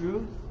in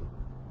truth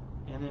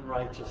and in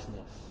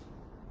righteousness.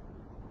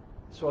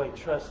 So I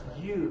trust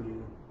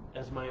you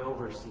as my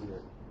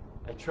overseer.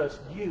 I trust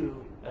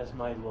you as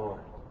my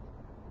Lord.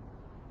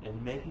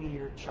 And make me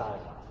your child.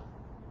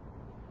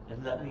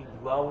 And let me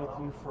dwell with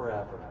you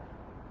forever.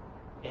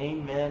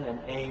 Amen and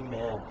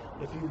amen.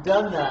 If you've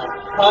done that,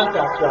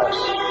 contact us.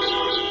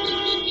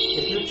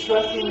 If you're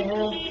trusting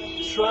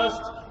him,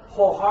 trust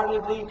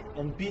wholeheartedly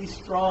and be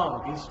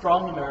strong. Be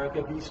strong,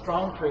 America. Be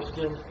strong,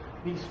 Christians.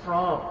 Be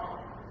strong.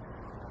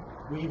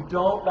 We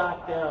don't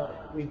back down.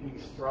 We be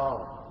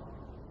strong.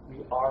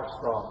 We are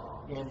strong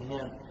in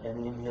him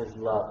and in his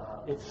love.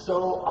 It's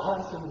so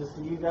awesome to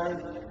see you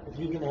guys. If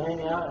you can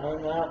hang out.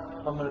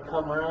 I'm going to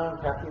come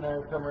around. Kathy and I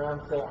will come around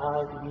and say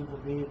hi. If you need to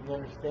leave, you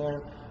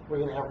understand. We're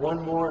going to have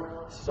one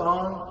more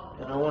song,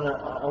 and I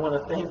want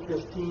to thank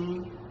this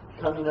team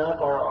coming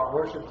up. Our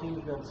worship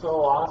team's been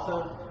so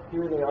awesome.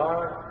 Here they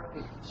are.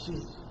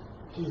 She's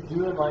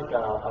doing like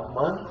a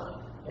month,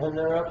 and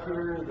they're up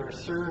here. They're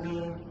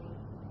serving.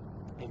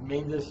 They've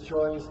made this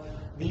choice.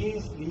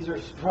 These are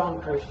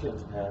strong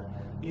Christians, man.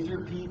 These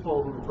are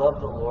people who love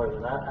the Lord,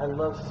 and I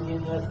love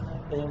seeing this.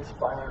 They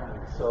inspire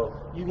me. So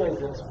you guys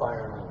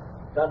inspire me.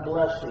 God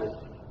bless you.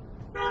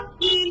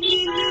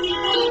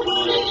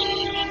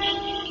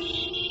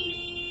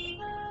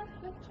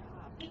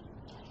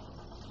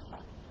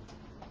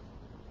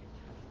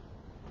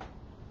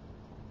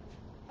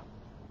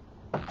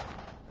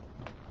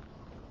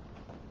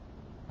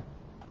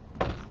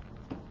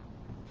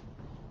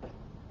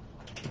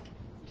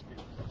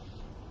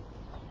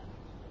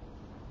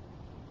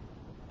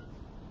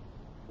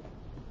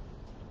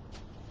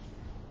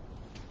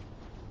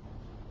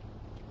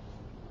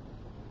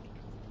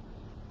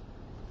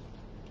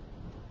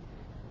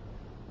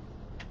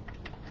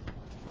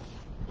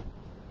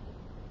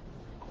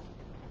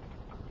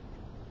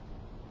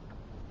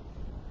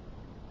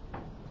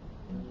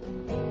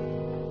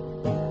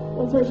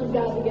 Let's worship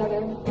God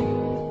together.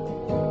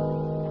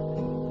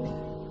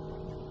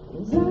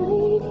 As I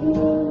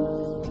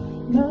close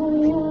my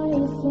eyes,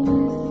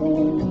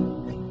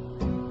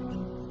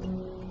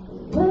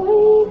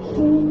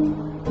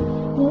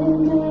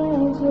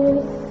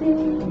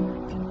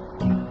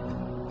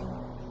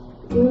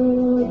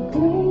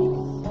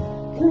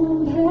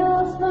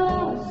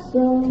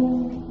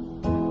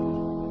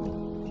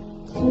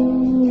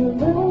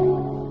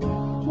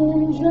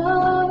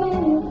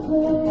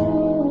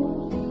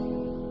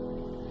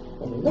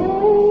 And I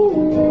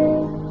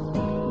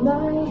lift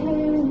my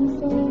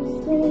hands and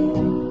sing,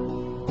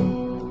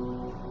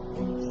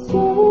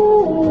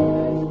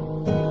 surrender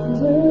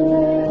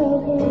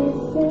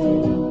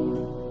everything.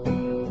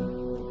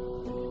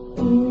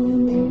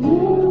 In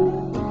you,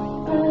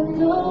 I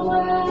know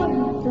I'm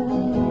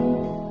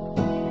found.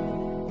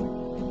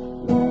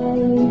 My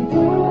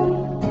God,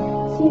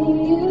 to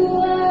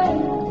you I'm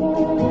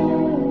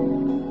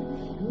bound.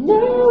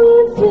 Now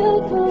until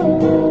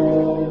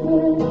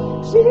forever,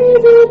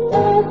 Jesus, I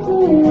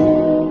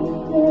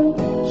surrender.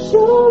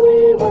 Show me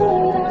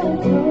what I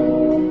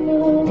don't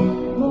know,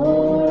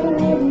 more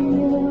of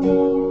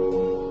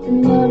you.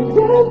 And I'm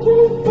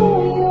desperate for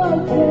your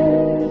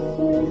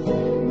presence,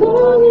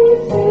 longing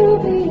to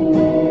be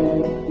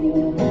with you.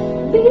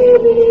 Lead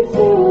me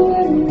to a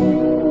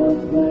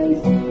new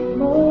place,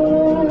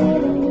 more of you.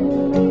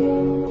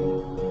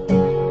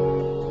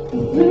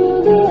 Through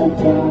the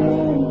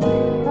time,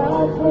 I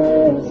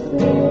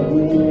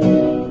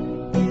persevere.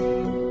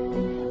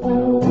 I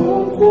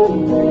won't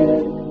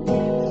submit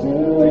to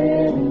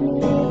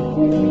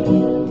anything.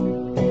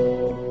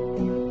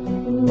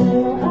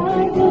 Where I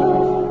go,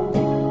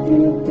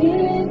 you've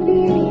been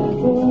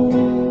before.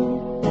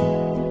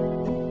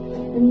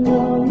 And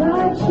all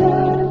my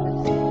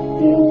trust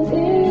is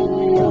in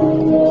you,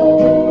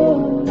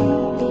 Lord.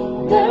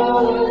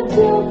 Now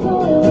until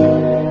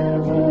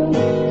forever,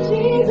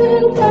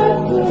 Jesus, I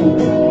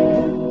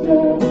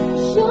surrender.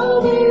 Show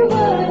me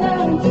what I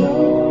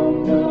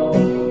don't know,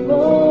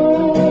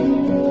 more of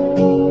you.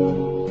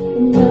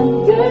 And I'm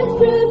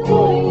desperate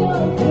for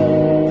your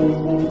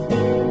presence,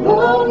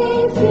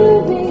 longing to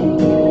be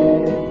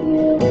with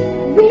you.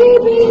 Lead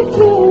me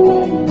to a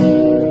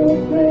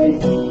new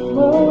place,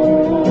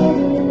 more of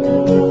you.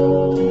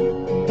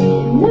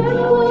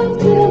 Now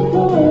until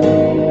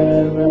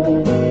forever,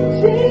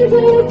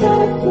 Jesus, I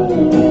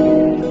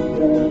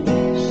surrender.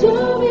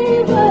 Show me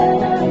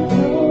what I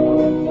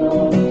don't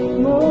know,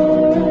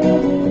 more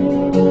of you.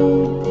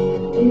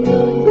 And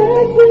I'm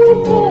desperate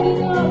for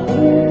your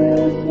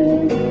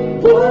presence,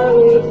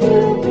 longing to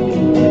be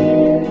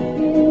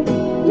with you.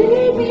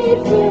 Lead me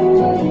to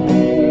a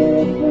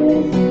new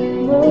place,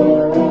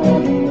 more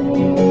of you.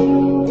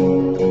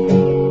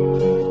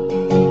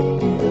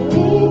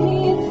 Lead me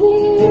to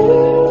you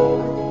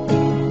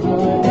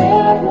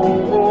forever,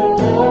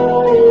 Lord.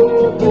 I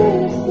will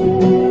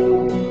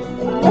pursue.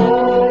 I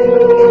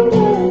will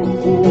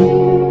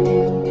pursue.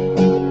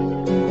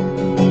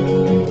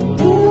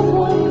 You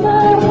want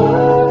my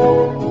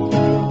heart,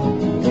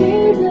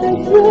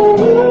 Jesus.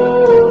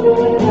 You're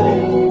what I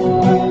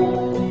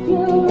want.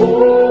 You're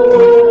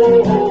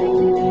what I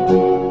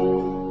want.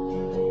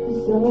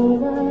 'Cause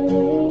all I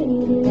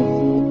need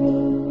is you.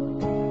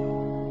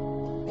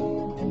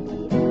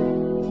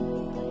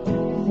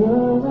 'Cause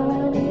all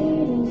I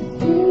need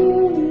is you,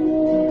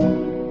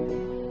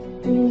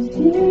 is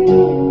you,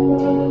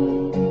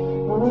 Lord.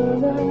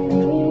 All I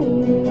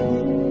need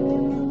is you.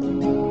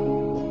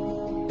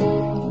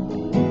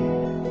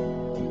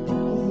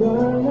 'Cause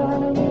all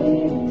I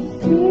need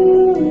is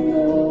you,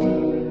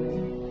 Lord.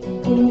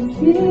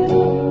 Is you,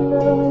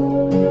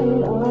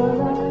 Lord.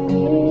 All I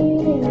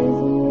need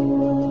is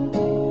you.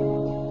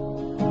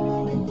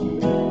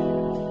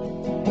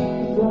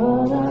 'Cause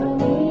all I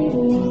need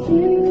is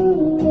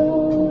you,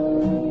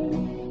 Lord.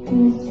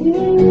 Is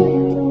you,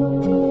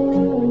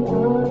 Lord.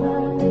 All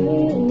I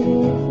need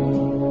is you.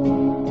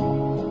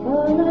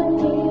 All I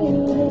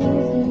need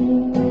is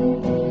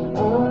you.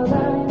 All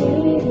I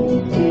need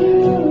is you,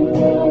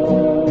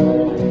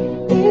 Lord.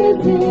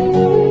 Is you,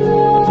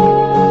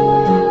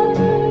 Lord.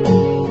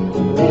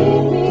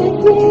 Lead me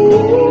to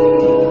you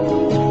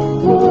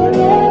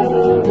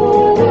forever,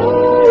 Lord. I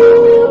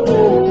will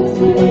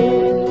pursue.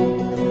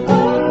 I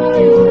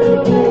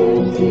will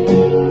pursue.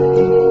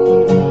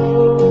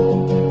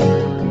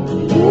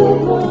 You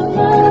want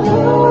my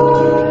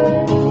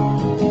heart,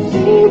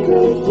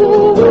 Jesus.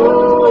 You're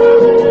all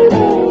that I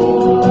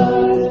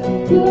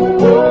want.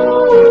 You're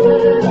all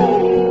that I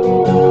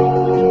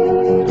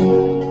want.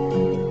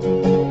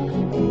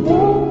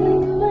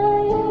 Open my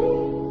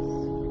eyes,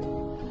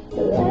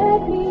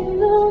 let me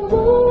know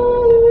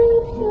more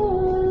of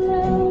your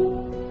love,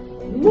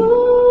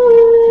 more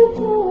of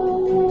your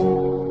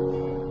love.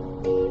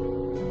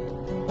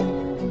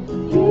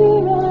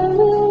 Here I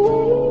will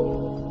wait,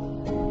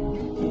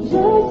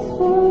 just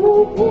for a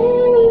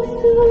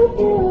taste of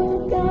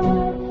you,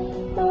 God.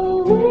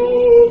 I'll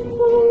wait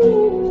for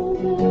you,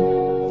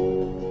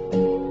 God.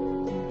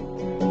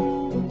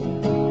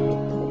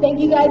 Thank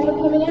you guys for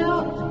coming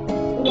out.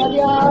 We love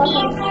y'all.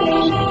 Have a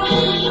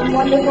safe and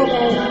wonderful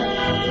day.